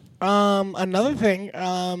stain. Another thing,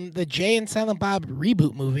 the Jay and Silent Bob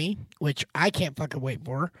reboot movie, which I can't fucking wait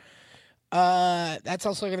for. That's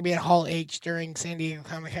also going to be at Hall H during San Diego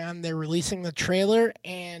Comic-Con. They're releasing the trailer,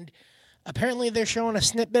 and apparently they're showing a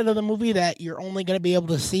snippet of the movie that you're only going to be able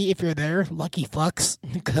to see if you're there. Lucky fucks,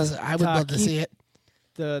 because I would love to see it.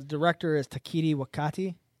 The director is Takeshi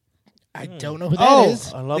Wakati. I don't know who that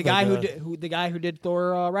is. I love the that guy guy. the guy who did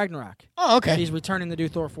Thor Ragnarok. Oh, okay. He's returning to do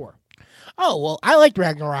Thor 4. Oh, well, I liked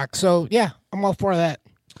Ragnarok, so yeah, I'm all for that.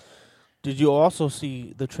 Did you also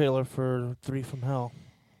see the trailer for 3 from Hell?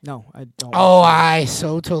 No, I don't. Oh, I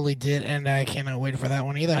so totally did, and I cannot wait for that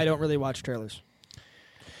one either. I don't really watch trailers.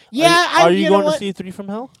 Yeah, Are you know going what? to see 3 from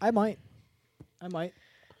Hell? I might.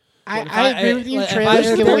 I agree with you. if I- Trailers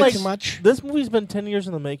if give they're away like- too much. This movie's been 10 years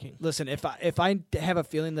in the making. Listen, if I have a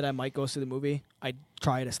feeling that I might go see the movie, I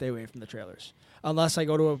try to stay away from the trailers, unless I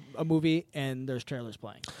go to a movie and there's trailers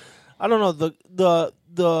playing. I don't know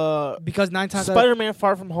the Because 9 times out of Spider-Man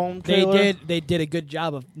Far From Home trailer. they did a good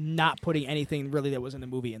job of not putting anything really that was in the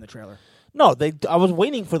movie in the trailer. No, I was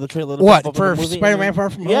waiting for the trailer. To What, pop up for in the movie, Spider-Man and Far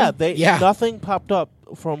From Yeah, Home? nothing popped up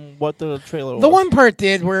from what the trailer was. The one part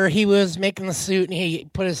did where he was making the suit and he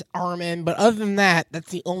put his arm in, but other than that,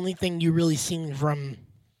 that's the only thing you really seen from.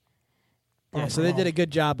 Yeah, so they did a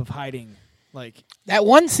good job of hiding, like That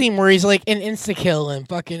one scene where he's like in insta-kill and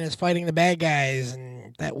fucking is fighting the bad guys,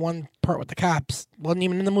 and that one part with the cops wasn't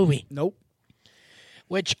even in the movie. nope.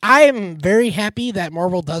 Which I am very happy that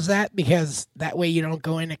Marvel does that, because that way you don't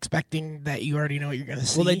go in expecting that you already know what you're going to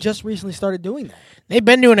see. Well, they just recently started doing that. They've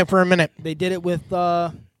been doing it for a minute. They did it with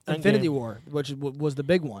Infinity War, which was the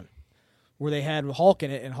big one, where they had Hulk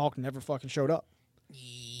in it, and Hulk never fucking showed up.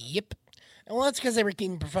 Yep. Well, that's because they were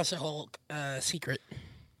keeping Professor Hulk secret.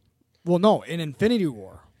 Well, no, in Infinity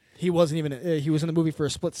War, he wasn't even. He was in the movie for a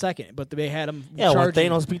split second, but they had him. Yeah, when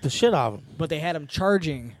charging, Thanos beat the shit out of him. But they had him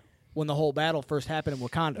charging when the whole battle first happened in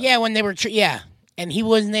Wakanda. Yeah, when they were, and he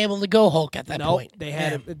wasn't able to go Hulk at that no, point. they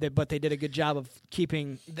had it, but they did a good job of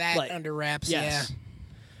keeping that like, under wraps. Yes.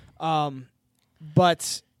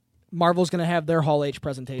 But Marvel's going to have their Hall H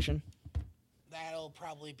presentation. That'll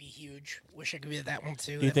probably be huge. Wish I could be at that one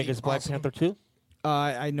too. Do you think it's Black Panther 2?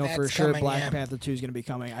 I know for That's sure coming, Black yeah. Panther 2 is going to be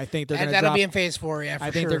coming. I think they're going to That'll drop. be in Phase 4. Yeah, for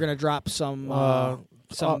I think sure. they're going to drop some.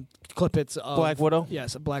 some clippets of Black Widow?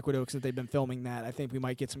 Yes, Black Widow, because they've been filming that. I think we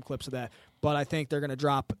might get some clips of that. But I think they're going to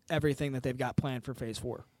drop everything that they've got planned for Phase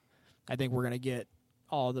 4. I think we're going to get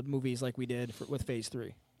all the movies like we did with Phase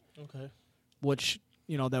 3. Okay. Which,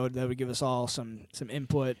 that would give us all some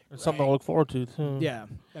input. Something to look forward to, too. Yeah.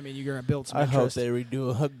 I mean, you're going to build some I interest. hope they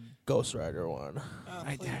redo a Ghost Rider one.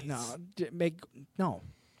 I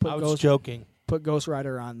was joking. Put Ghost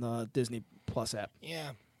Rider on the Disney Plus app.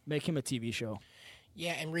 Yeah. Make him a TV show.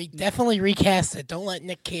 Yeah, and definitely recast it. Don't let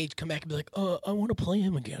Nick Cage come back and be like, I want to play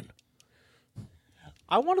him again.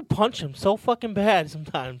 I want to punch him so fucking bad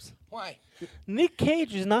sometimes. Why? Nick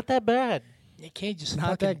Cage is not that bad. Nick Cage is Not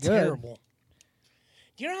fucking that good. terrible.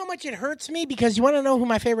 Do you know how much it hurts me? Because you want to know who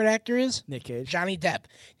my favorite actor is? Nick Cage. Johnny Depp.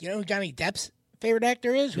 Do you know who Johnny Depp's favorite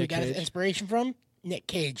actor is? Who he Nick got his Cage. inspiration from? Nick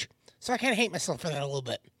Cage. So I kind of hate myself for that a little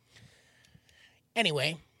bit.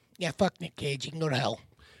 Anyway, yeah, fuck Nick Cage. You can go to hell.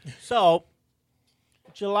 So,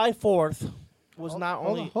 July 4th was not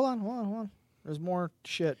only... Hold on. There's more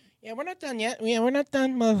shit. Yeah, we're not done yet. Yeah, we're not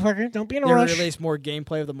done, motherfucker. Don't be in a They rush. released more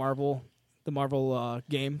gameplay of the Marvel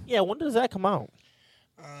game. Yeah, when does that come out?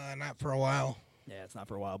 Not for a while. Yeah, it's not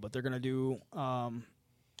for a while, but they're gonna do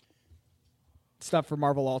stuff for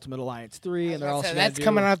Marvel Ultimate Alliance 3, and they're also That's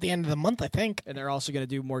coming out at the end of the month, I think. And they're also gonna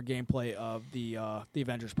do more gameplay of the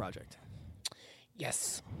Avengers project.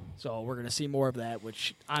 Yes. So we're gonna see more of that,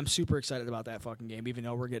 which I'm super excited about that fucking game. Even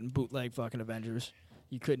though we're getting bootleg fucking Avengers,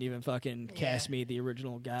 you couldn't even fucking cast me the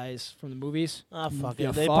original guys from the movies. Ah, fuck Yeah,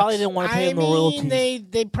 it. They fucks. probably didn't want to pay him the royalties.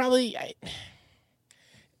 they probably...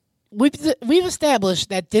 We've established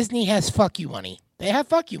that Disney has fuck you money. They have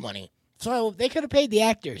fuck you money. So they could have paid the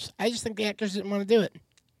actors. I just think the actors didn't want to do it.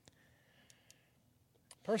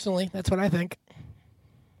 Personally, that's what I think.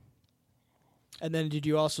 And then did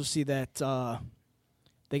you also see that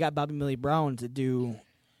they got Bobby Millie Brown to do...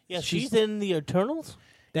 Yeah, she's in the Eternals?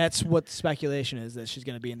 That's what the speculation is, that she's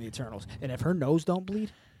going to be in the Eternals. And if her nose don't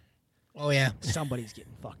bleed, Oh, yeah. somebody's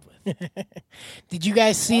getting fucked with. Did you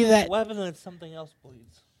guys see that? What happens when something else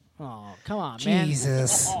bleeds? Oh, come on, man.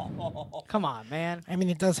 Jesus. Come on, man. I mean,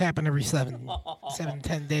 it does happen every 7 to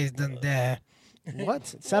 10 days, doesn't it? What?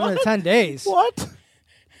 7 to 10 days. What?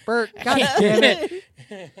 Bert, God damn it.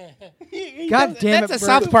 God damn it, That's a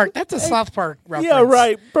Bert. South Park. That's a South Park reference. Yeah,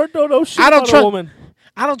 right. Bert don't know shit I don't about a trust- woman.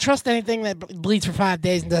 I don't trust anything that bleeds for 5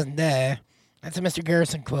 days and doesn't die. That's a Mr.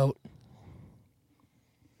 Garrison quote.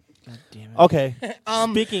 God damn it. Okay.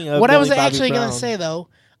 Speaking of What I was Millie Bobby actually going Brown, to say, though,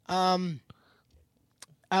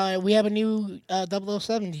 we have a new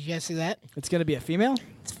 007. Did you guys see that? It's going to be a female?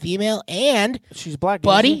 It's female and, she's black.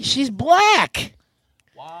 buddy, she's black.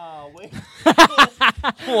 Wow. Wait.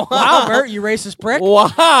 Wow, Bert, you racist prick.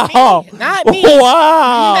 Wow. Not me.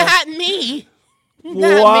 Wow. Not me.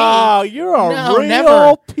 Not Wow. You're a No, real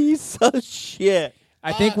never. piece of shit.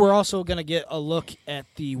 I think we're also going to get a look at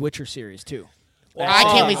the Witcher series, too. I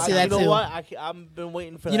can't wait to see that, You know too. what? I've been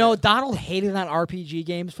waiting for that. You know, Donald hated on RPG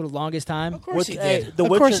games for the longest time. Of course he Hey, did. The Of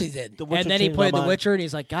Witcher- course he did. The Witcher And then he changed played my The mind. Witcher, and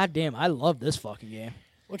he's like, God damn, I love this fucking game.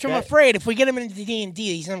 Which I'm afraid if we get him into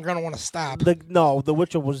D&D, he's never going to want to stop. The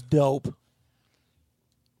Witcher was dope.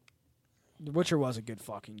 The Witcher was a good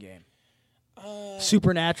fucking game.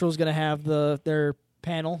 Supernatural's going to have their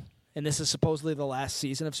panel, and this is supposedly the last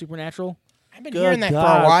season of Supernatural. I've been Good hearing that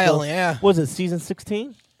God. for a while, So- yeah. Was it season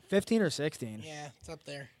 16? 15 or 16. Yeah, it's up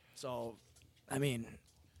there. So, I mean,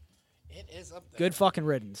 It is up there. good fucking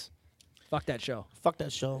riddance. Fuck that show. Fuck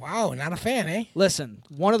that show. Wow, not a fan, eh? Listen,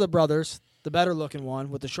 one of the brothers, the better looking one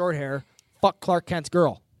with the short hair, fuck Clark Kent's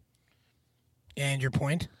girl. And your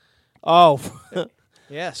point? Oh.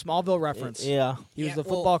 Yeah, Smallville reference. Yeah. He was Yeah, the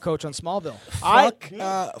well- football coach on Smallville.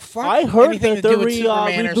 Fuck I heard anything that to do they're with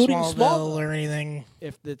Superman or rebooting Smallville Smallville. or anything.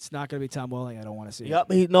 If it's not going to be Tom Welling, I don't want to see it.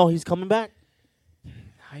 Yep. He's coming back.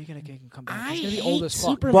 How are you going to get him come back? I He's going to be hate old as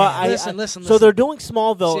fuck. Superman. But Listen. So they're doing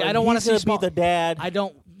Smallville. See, I and don't wanna he's gonna see be Small- the dad. I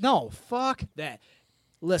don't. No, fuck that.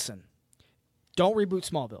 Listen, don't reboot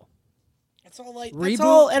Smallville. That's all like Reboot- that's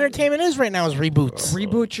all entertainment is right now is reboots.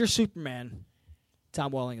 Reboot your Superman.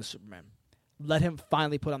 Tom Welling is Superman. Let him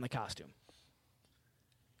finally put on the costume.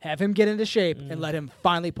 Have him get into shape and let him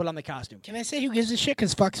finally put on the costume. Can I say who gives a shit?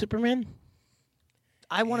 Because fuck Superman.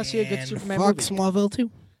 I want to see a good And Superman fuck movie. Smallville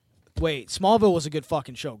too. Wait, Smallville was a good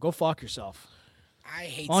fucking show. Go fuck yourself. I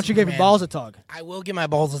hate. Why don't you give your balls a tug? I will give my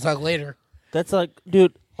balls a tug later. That's like,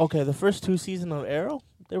 dude. Okay, the first 2 seasons of Arrow,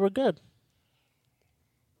 they were good.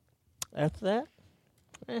 After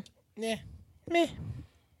that, Yeah, meh.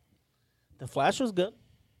 The Flash was good.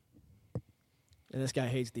 And this guy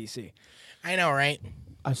hates DC. I know, right?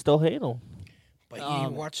 I still hate him. But you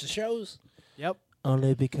watch the shows. Yep.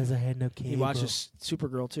 Only because I had no cable. He watches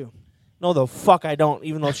Supergirl too. No, the fuck I don't.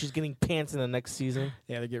 Even though she's getting pants in the next season.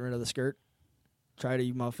 Yeah, they're getting rid of the skirt. Tired of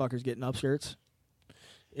you motherfuckers getting up skirts.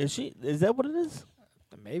 Is she? Is that what it is?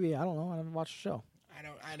 Maybe, I don't know. I haven't watched the show.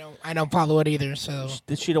 I don't follow it either. So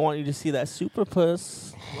Did she don't want you to see that super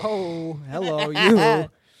puss? Whoa, hello, you.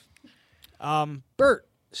 Bert,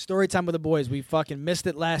 story time with the boys. We fucking missed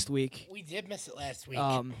it last week. we did miss it last week.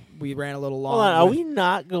 We ran a little long. Hold on, are with- we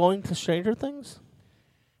not going to Stranger Things?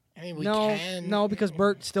 I mean, we No, can. no, because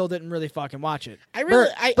Bert still didn't really fucking watch it. I really-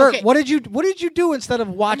 Bert, okay. What did you do instead of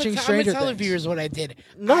watching Stranger I'm tell the Things? viewers what I did.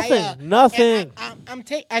 Nothing, nothing.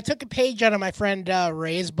 I took a page out of my friend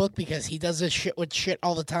Ray's book because he does this shit with shit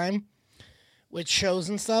all the time, with shows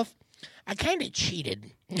and stuff. I kind of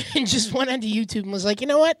cheated and just went onto YouTube and was like, you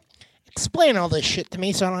know what? Explain all this shit to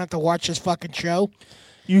me so I don't have to watch this fucking show.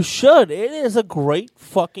 You should. It is a great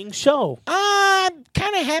fucking show. I'm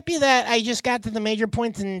kind of happy that I just got to the major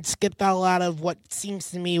points and skipped out a lot of what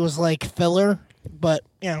seems to me was like filler. But,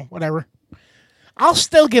 whatever. I'll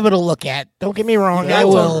still give it a look at. Don't get me wrong. I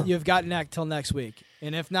will. You've got till next week,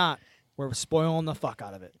 and if not, we're spoiling the fuck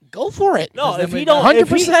out of it. Go for it. No, then if we he got- don't,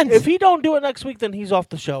 100%. if he don't do it next week, then he's off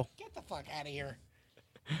the show. Get the fuck out of here.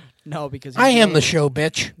 No, because I am the show,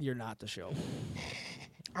 bitch. You're not the show.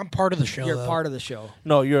 I'm part of the show. You're though. part of the show.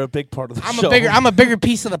 No, you're a big part of the I'm show. I'm a bigger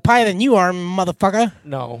piece of the pie than you are, motherfucker.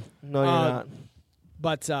 No, you're not.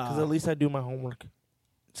 But Because at least I do my homework.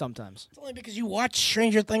 sometimes. It's only because you watched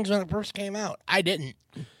Stranger Things when it first came out. I didn't.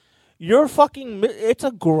 You're fucking. It's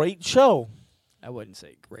a great show. I wouldn't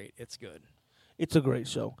say great. It's good. It's a great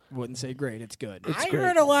show. Wouldn't say great. It's good. I great.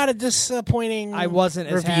 heard a lot of disappointing. I wasn't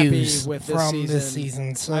as happy reviews with this from season. this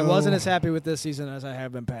season. So I wasn't as happy with this season as I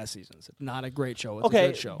have been past seasons. Not a great show. It's a Okay,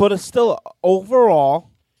 good show. but it's still overall,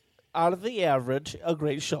 out of the average, a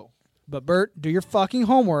great show. But Bert, do your fucking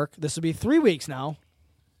homework. This will be 3 weeks now.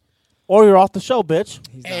 Or you're off the show, bitch.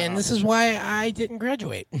 He's not And off this the is show. why I didn't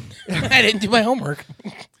graduate. I didn't do my homework.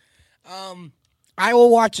 I will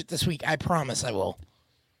watch it this week. I promise I will.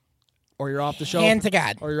 Or you're off the show. Hand to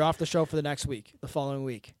God. Or you're off the show for the next week, the following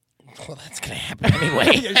week. Well, that's gonna happen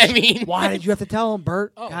anyway. I mean, Why did you have to tell him,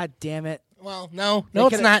 Bert? Oh. God damn it. Well, no, They it's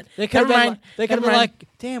could've- not. They could have Never been, mind. they could have Never been mind. like,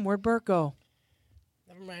 damn, where'd Bert go?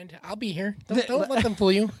 Never mind. I'll be here. Don't let them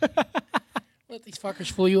fool you. Let these fuckers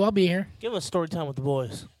fool you. I'll be here. Give us story time with the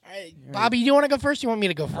boys. All right, Bobby, do you want to go first? Or you want me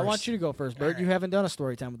to go first? I want you to go first, Bert. You haven't done a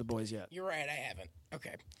story time with the boys yet. You're right. I haven't.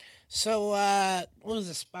 Okay. So, what was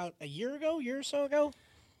this? About a year or so ago?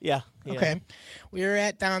 Yeah. Okay. We were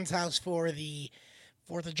at Don's house for the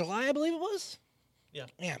 4th of July, I believe it was. Yeah.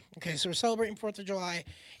 Yeah. Okay, so we're celebrating 4th of July,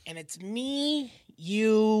 and it's me,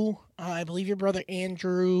 you, I believe your brother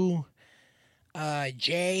Andrew,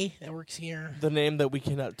 Jay that works here, The name that we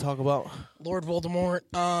cannot talk about. Lord Voldemort,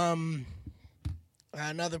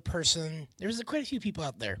 another person. There's quite a few people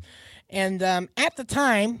out there. And at the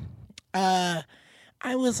time, I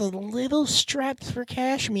was a little strapped for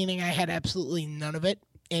cash, meaning I had absolutely none of it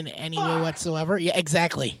in any way whatsoever. Yeah,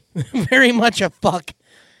 exactly. Very much a fuck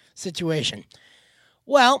situation.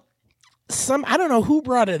 Well, I don't know who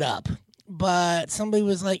brought it up, but somebody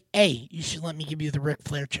was like, hey, you should let me give you the Ric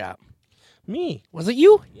Flair chop. Me. Was it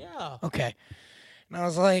you? Yeah. Okay. And I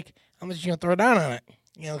was like, how much you going to throw down on it?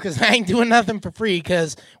 Because I ain't doing nothing for free,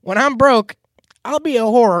 because when I'm broke, I'll be a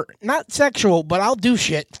whore. Not sexual, but I'll do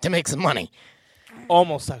shit to make some money.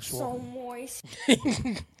 Almost sexual. So moist.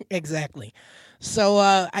 Exactly. So,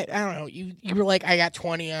 I don't know. You were like, I got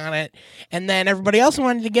 20 on it. And then everybody else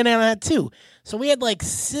wanted to get in on it, too. So we had like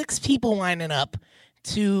 6 people lining up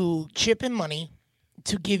to chip in money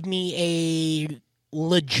to give me a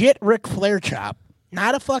legit Ric Flair chop.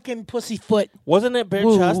 Not a fucking pussyfoot. Wasn't it bare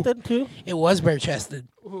chested too? It was bare chested.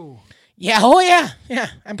 Yeah, oh yeah. Yeah.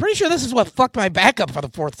 I'm pretty sure this is what fucked my back up for the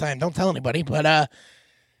 4th time. Don't tell anybody, but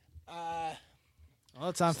Well,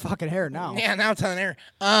 it's on fucking hair now. yeah, now it's on there.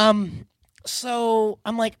 So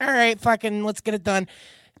I'm like, all right, fucking, let's get it done.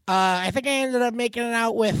 I think I ended up making it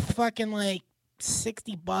out with fucking like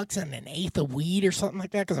 $60 and an eighth of weed or something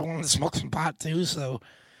like that because I wanted to smoke some pot too. So,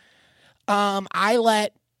 I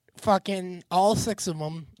let fucking all 6 of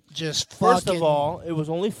them just First fucking. of all, it was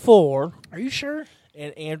only 4, Are you sure?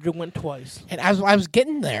 and Andrew went twice. And I was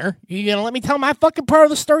getting there. You gonna let me tell my fucking part of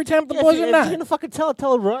the story time with the boys if or you're not? gonna fucking tell it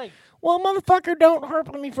right. Well, motherfucker, don't harp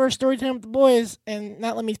on me for a story time with the boys and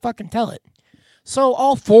not let me fucking tell it. So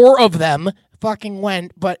all 4 of them fucking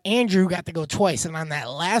went, but Andrew got to go twice. And on that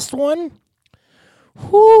last one,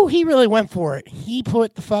 whoo, he really went for it. He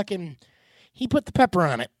put the pepper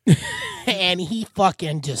on it. And he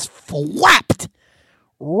fucking just flapped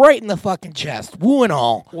right in the fucking chest, woo and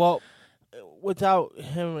all. Well, without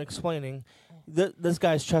him explaining, This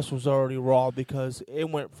guy's chest was already raw because it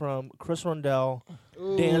went from Chris Rundell,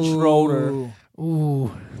 Dan Schroeder,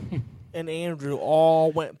 Ooh. and Andrew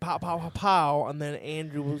all went pow, pow, pow, pow, and then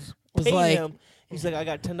Andrew was paying like- him. He's like, I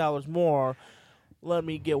got $10 more. Let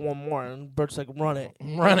me get one more. And Bert's like, run it.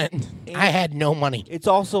 Run it. I had no money. It's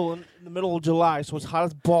also in the middle of July, so it's hot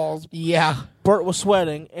as balls. Yeah. Bert was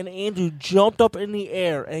sweating, and Andrew jumped up in the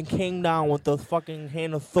air and came down with the fucking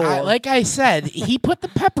hand of Thor. Like I said, he put the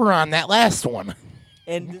pepper on that last one.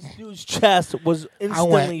 And this dude's chest was I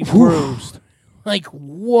went, instantly bruised. Like,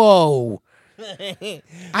 whoa.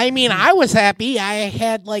 I mean, I was happy. I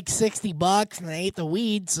had like $60 and I ate the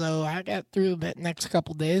weed, so I got through the next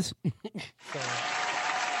couple days.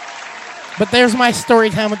 But there's my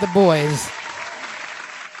story time with the boys.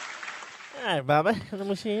 All right, Bobby. Let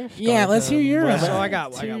me see your Yeah, let's hear yours. So I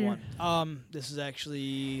got one. This is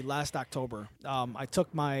actually last October. I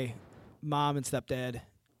took my mom and stepdad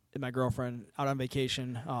and my girlfriend out on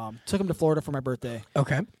vacation. Took them to Florida for my birthday.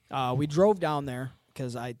 Okay. We drove down there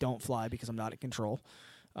because I don't fly because I'm not in control.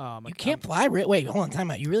 You can't fly? Wait, hold on, time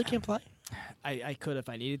out. You really can't fly? I could if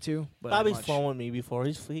I needed to. But Bobby's much. flown with me before.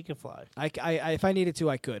 He can fly. I if I needed to,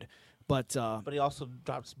 I could. But But he also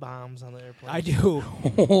drops bombs on the airplane. I do.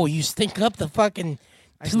 Oh, you stink up the fucking.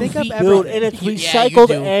 I stink up feet. Dude, everything. and it's Yeah, you recycled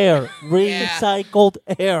do. air. Recycled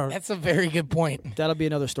air. That's a very good point. That'll be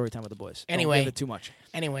another story time with the boys. Anyway. Don't give it too much.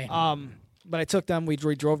 Anyway. But I took them. We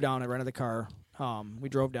drove down. I rented the car. We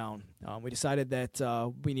drove down. We decided that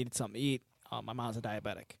we needed something to eat. My mom's a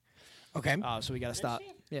diabetic, Okay. so we got to stop.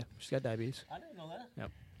 Yeah, she's got diabetes. I didn't know that.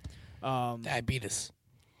 Yep. Diabetes.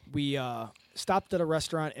 We stopped at a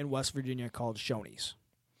restaurant in West Virginia called Shoney's.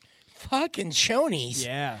 Fucking Shoney's.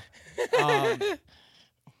 Yeah.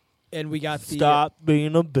 And we got the Stop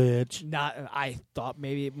being a bitch. Not. I thought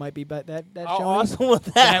maybe it might be that How Shoney's. awesome was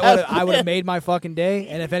that? I would have made my fucking day.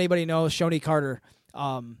 And if anybody knows Shoney Carter,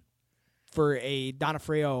 for a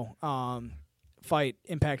Donofrio fight,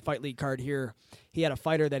 Impact Fight League card here, he had a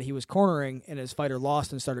fighter that he was cornering, and his fighter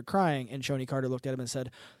lost and started crying. And Shoney Carter looked at him and said,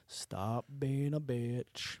 "Stop being a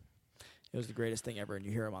bitch." It was the greatest thing ever, and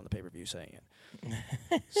you hear him on the pay-per-view saying it.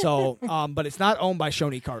 So, but it's not owned by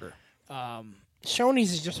Shoney Carter.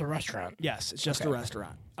 Shoney's is just a restaurant. Yes, it's just a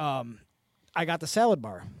restaurant. I got the salad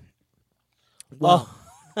bar. Oh,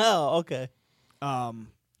 okay. I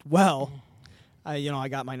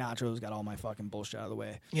got my nachos, got all my fucking bullshit out of the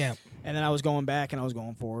way. Yeah. And then I was going back and I was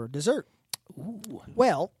going for dessert. Ooh.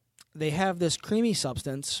 Well, they have this creamy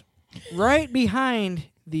substance right behind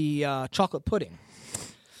the chocolate pudding.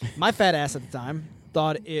 My fat ass at the time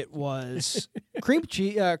thought it was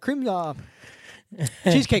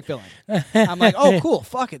cheesecake filling. I'm like, oh, cool,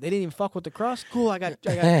 fuck it. They didn't even fuck with the crust. Cool, I got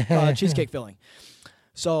cheesecake filling.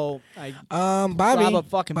 So I Bobby, grab a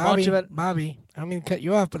fucking bunch of it. Bobby, I don't mean to cut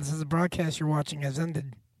you off, but it says the broadcast you're watching has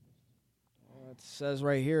ended. It says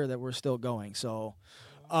right here that we're still going. So,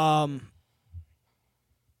 All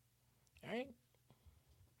right.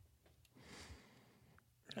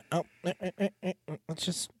 Oh, let's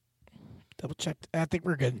just double check. I think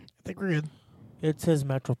we're good. It says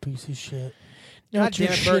Metro piece of shit. No, God it's your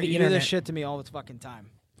damn it, Bert, shitty you do internet. this shit to me all the fucking time.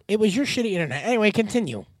 It was your shitty internet. Anyway,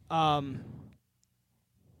 continue. God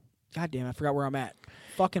damn, I forgot where I'm at.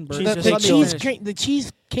 Fucking Bert, Jesus, just let me finish. The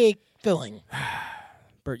cheesecake filling.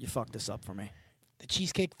 Bert, you fucked this up for me. The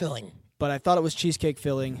cheesecake filling. But I thought it was cheesecake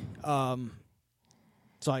filling.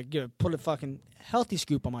 So I put a fucking healthy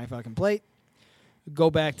scoop on my fucking plate, go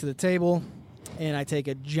back to the table, and I take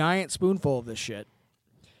a giant spoonful of this shit,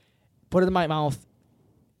 put it in my mouth,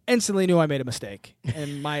 instantly knew I made a mistake.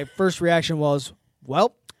 And my first reaction was,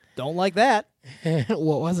 well, don't like that.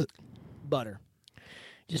 What was it? Butter.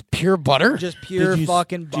 Just pure butter? Just pure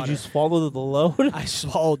fucking butter. Did you swallow the load? I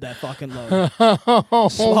swallowed that fucking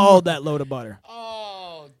load. Swallowed that load of butter.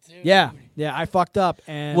 Oh, dude. Yeah, I fucked up.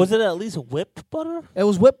 And Was it at least whipped butter? It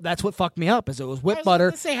was whipped. That's what fucked me up. Is it was whipped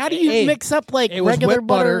butter. Say, how do you A, mix up like It was regular whipped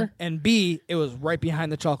butter, butter? and B, it was right behind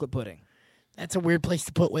the chocolate pudding. That's a weird place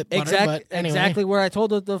to put whipped butter. But anyway. Exactly where I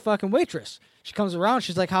told the fucking waitress. She comes around.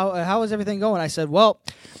 She's like, "How is everything going?" I said, "Well,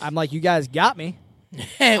 I'm like, you guys got me.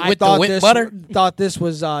 With the whipped butter? Thought this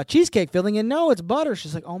was cheesecake filling, and no, it's butter."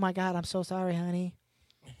 She's like, "Oh my god, I'm so sorry, honey."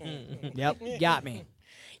 Yep, got me.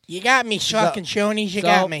 You got me, Shuck and Shoney's. You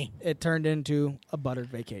got me. It turned into a buttered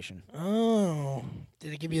vacation. Oh.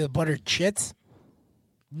 Did it give you the buttered chits?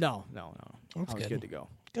 No. That's I was good. good to go.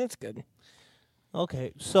 That's good.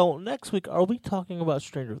 Okay, so next week, are we talking about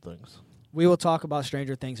Stranger Things? We will talk about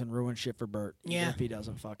Stranger Things and ruin shit for Bert. Yeah. If he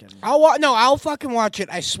doesn't fucking. I'll fucking watch it.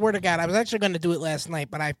 I swear to God. I was actually going to do it last night,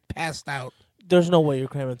 but I passed out. There's no way you're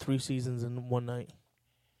cramming 3 seasons in one night.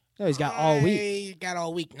 No, he's got all week. I got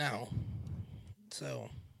all week now. So,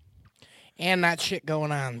 and that shit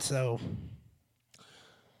going on. So,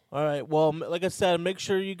 All right. Well, like I said, make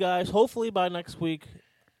sure you guys, hopefully by next week,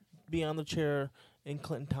 be on the chair in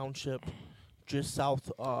Clinton Township, just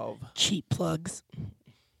south of cheap plugs.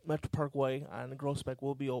 Metro Parkway on the Grossbeck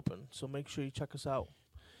will be open. So make sure you check us out.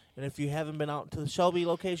 And if you haven't been out to the Shelby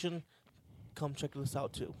location, come check us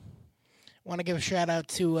out too. Want to give a shout out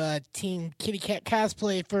to Team Kitty Cat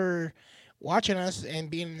Cosplay for watching us and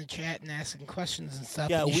being in the chat and asking questions and stuff.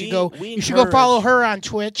 Yeah, And we you should go encourage- follow her on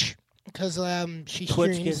Twitch because she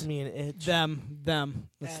Twitch streams. gives me an itch. Them.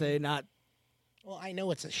 Let's say not. Well, I know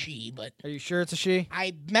it's a she, but Are you sure it's a she?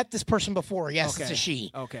 I met this person before. Yes, Okay. it's a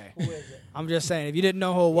she. Okay. Who is it? I'm just saying, if you didn't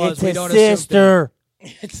know who it was, It's we his don't assume. sister.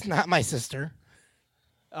 It's not my sister.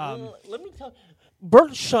 Let me tell.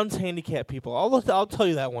 Bert shuns handicapped people. I'll tell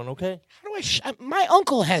you that one, okay? How do I? My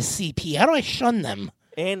uncle has CP. How do I shun them?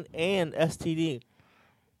 And STD.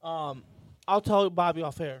 I'll tell Bobby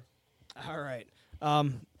off air. All right.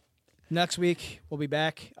 Next week we'll be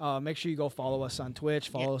back. Make sure you go follow us on Twitch.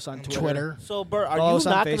 Follow us on Twitter. So Bert, are Follow you us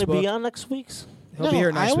on not going to be Facebook. on next week's? He'll be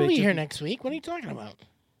here next I will week. be here next week. What are you talking about,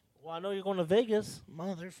 Well, I know you're going to Vegas.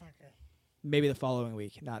 motherfucker? Maybe the following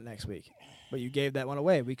week, not next week. But you gave that one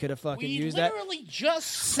away. We could have fucking We used that. literally just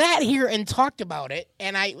sat here and talked about it,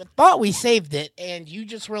 and I thought we saved it, and you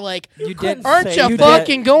just were like, You didn't. "Aren't say you that.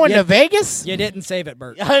 fucking going to Vegas?" You didn't save it,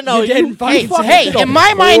 Bert. I know. You didn't Hey, fucking Hey, save did in a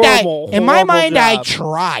my mind, horrible I job.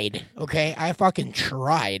 tried. Okay, I fucking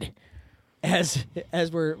tried. As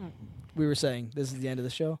we were saying, this is the end of the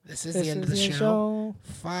show. This is the end of the show.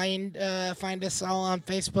 Find us all on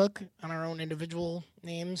Facebook on our own individual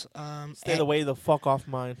names. Stay the the fuck off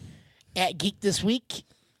mine. At Geek This Week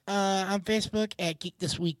on Facebook, at Geek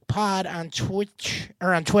This Week Pod on Twitch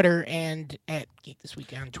or on Twitter, and at Geek This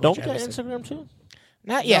Week on Twitch. Don't get obviously. Instagram too.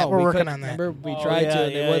 Not yet. No, We're we working couldn't. on that. Remember, we Oh, tried yeah, to,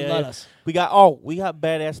 and they yeah, wouldn't yeah, let yeah. us. We got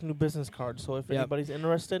badass new business cards. So if Yep. anybody's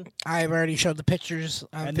interested, I've already showed the pictures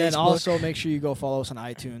on And Facebook. then also make sure you go follow us on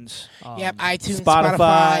iTunes. Yep, iTunes,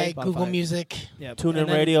 Spotify, Google Music. Yep. tune in And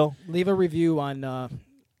then radio. Leave a review on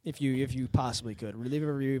if you possibly could. Leave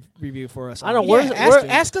a review for us. I know, on where's- iTunes.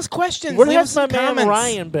 Ask us questions. Where Leave has us my some man comments.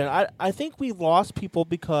 Ryan been? I think we lost people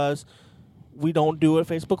because we don't do it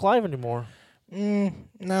Facebook Live anymore.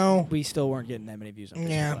 No. We still weren't getting that many views on Facebook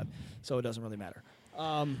Yeah. Live, so it doesn't really matter.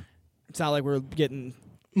 It's not like we're getting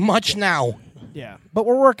Much now, yeah. but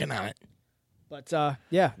we're working on it. But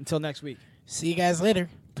yeah, until next week. See you guys later.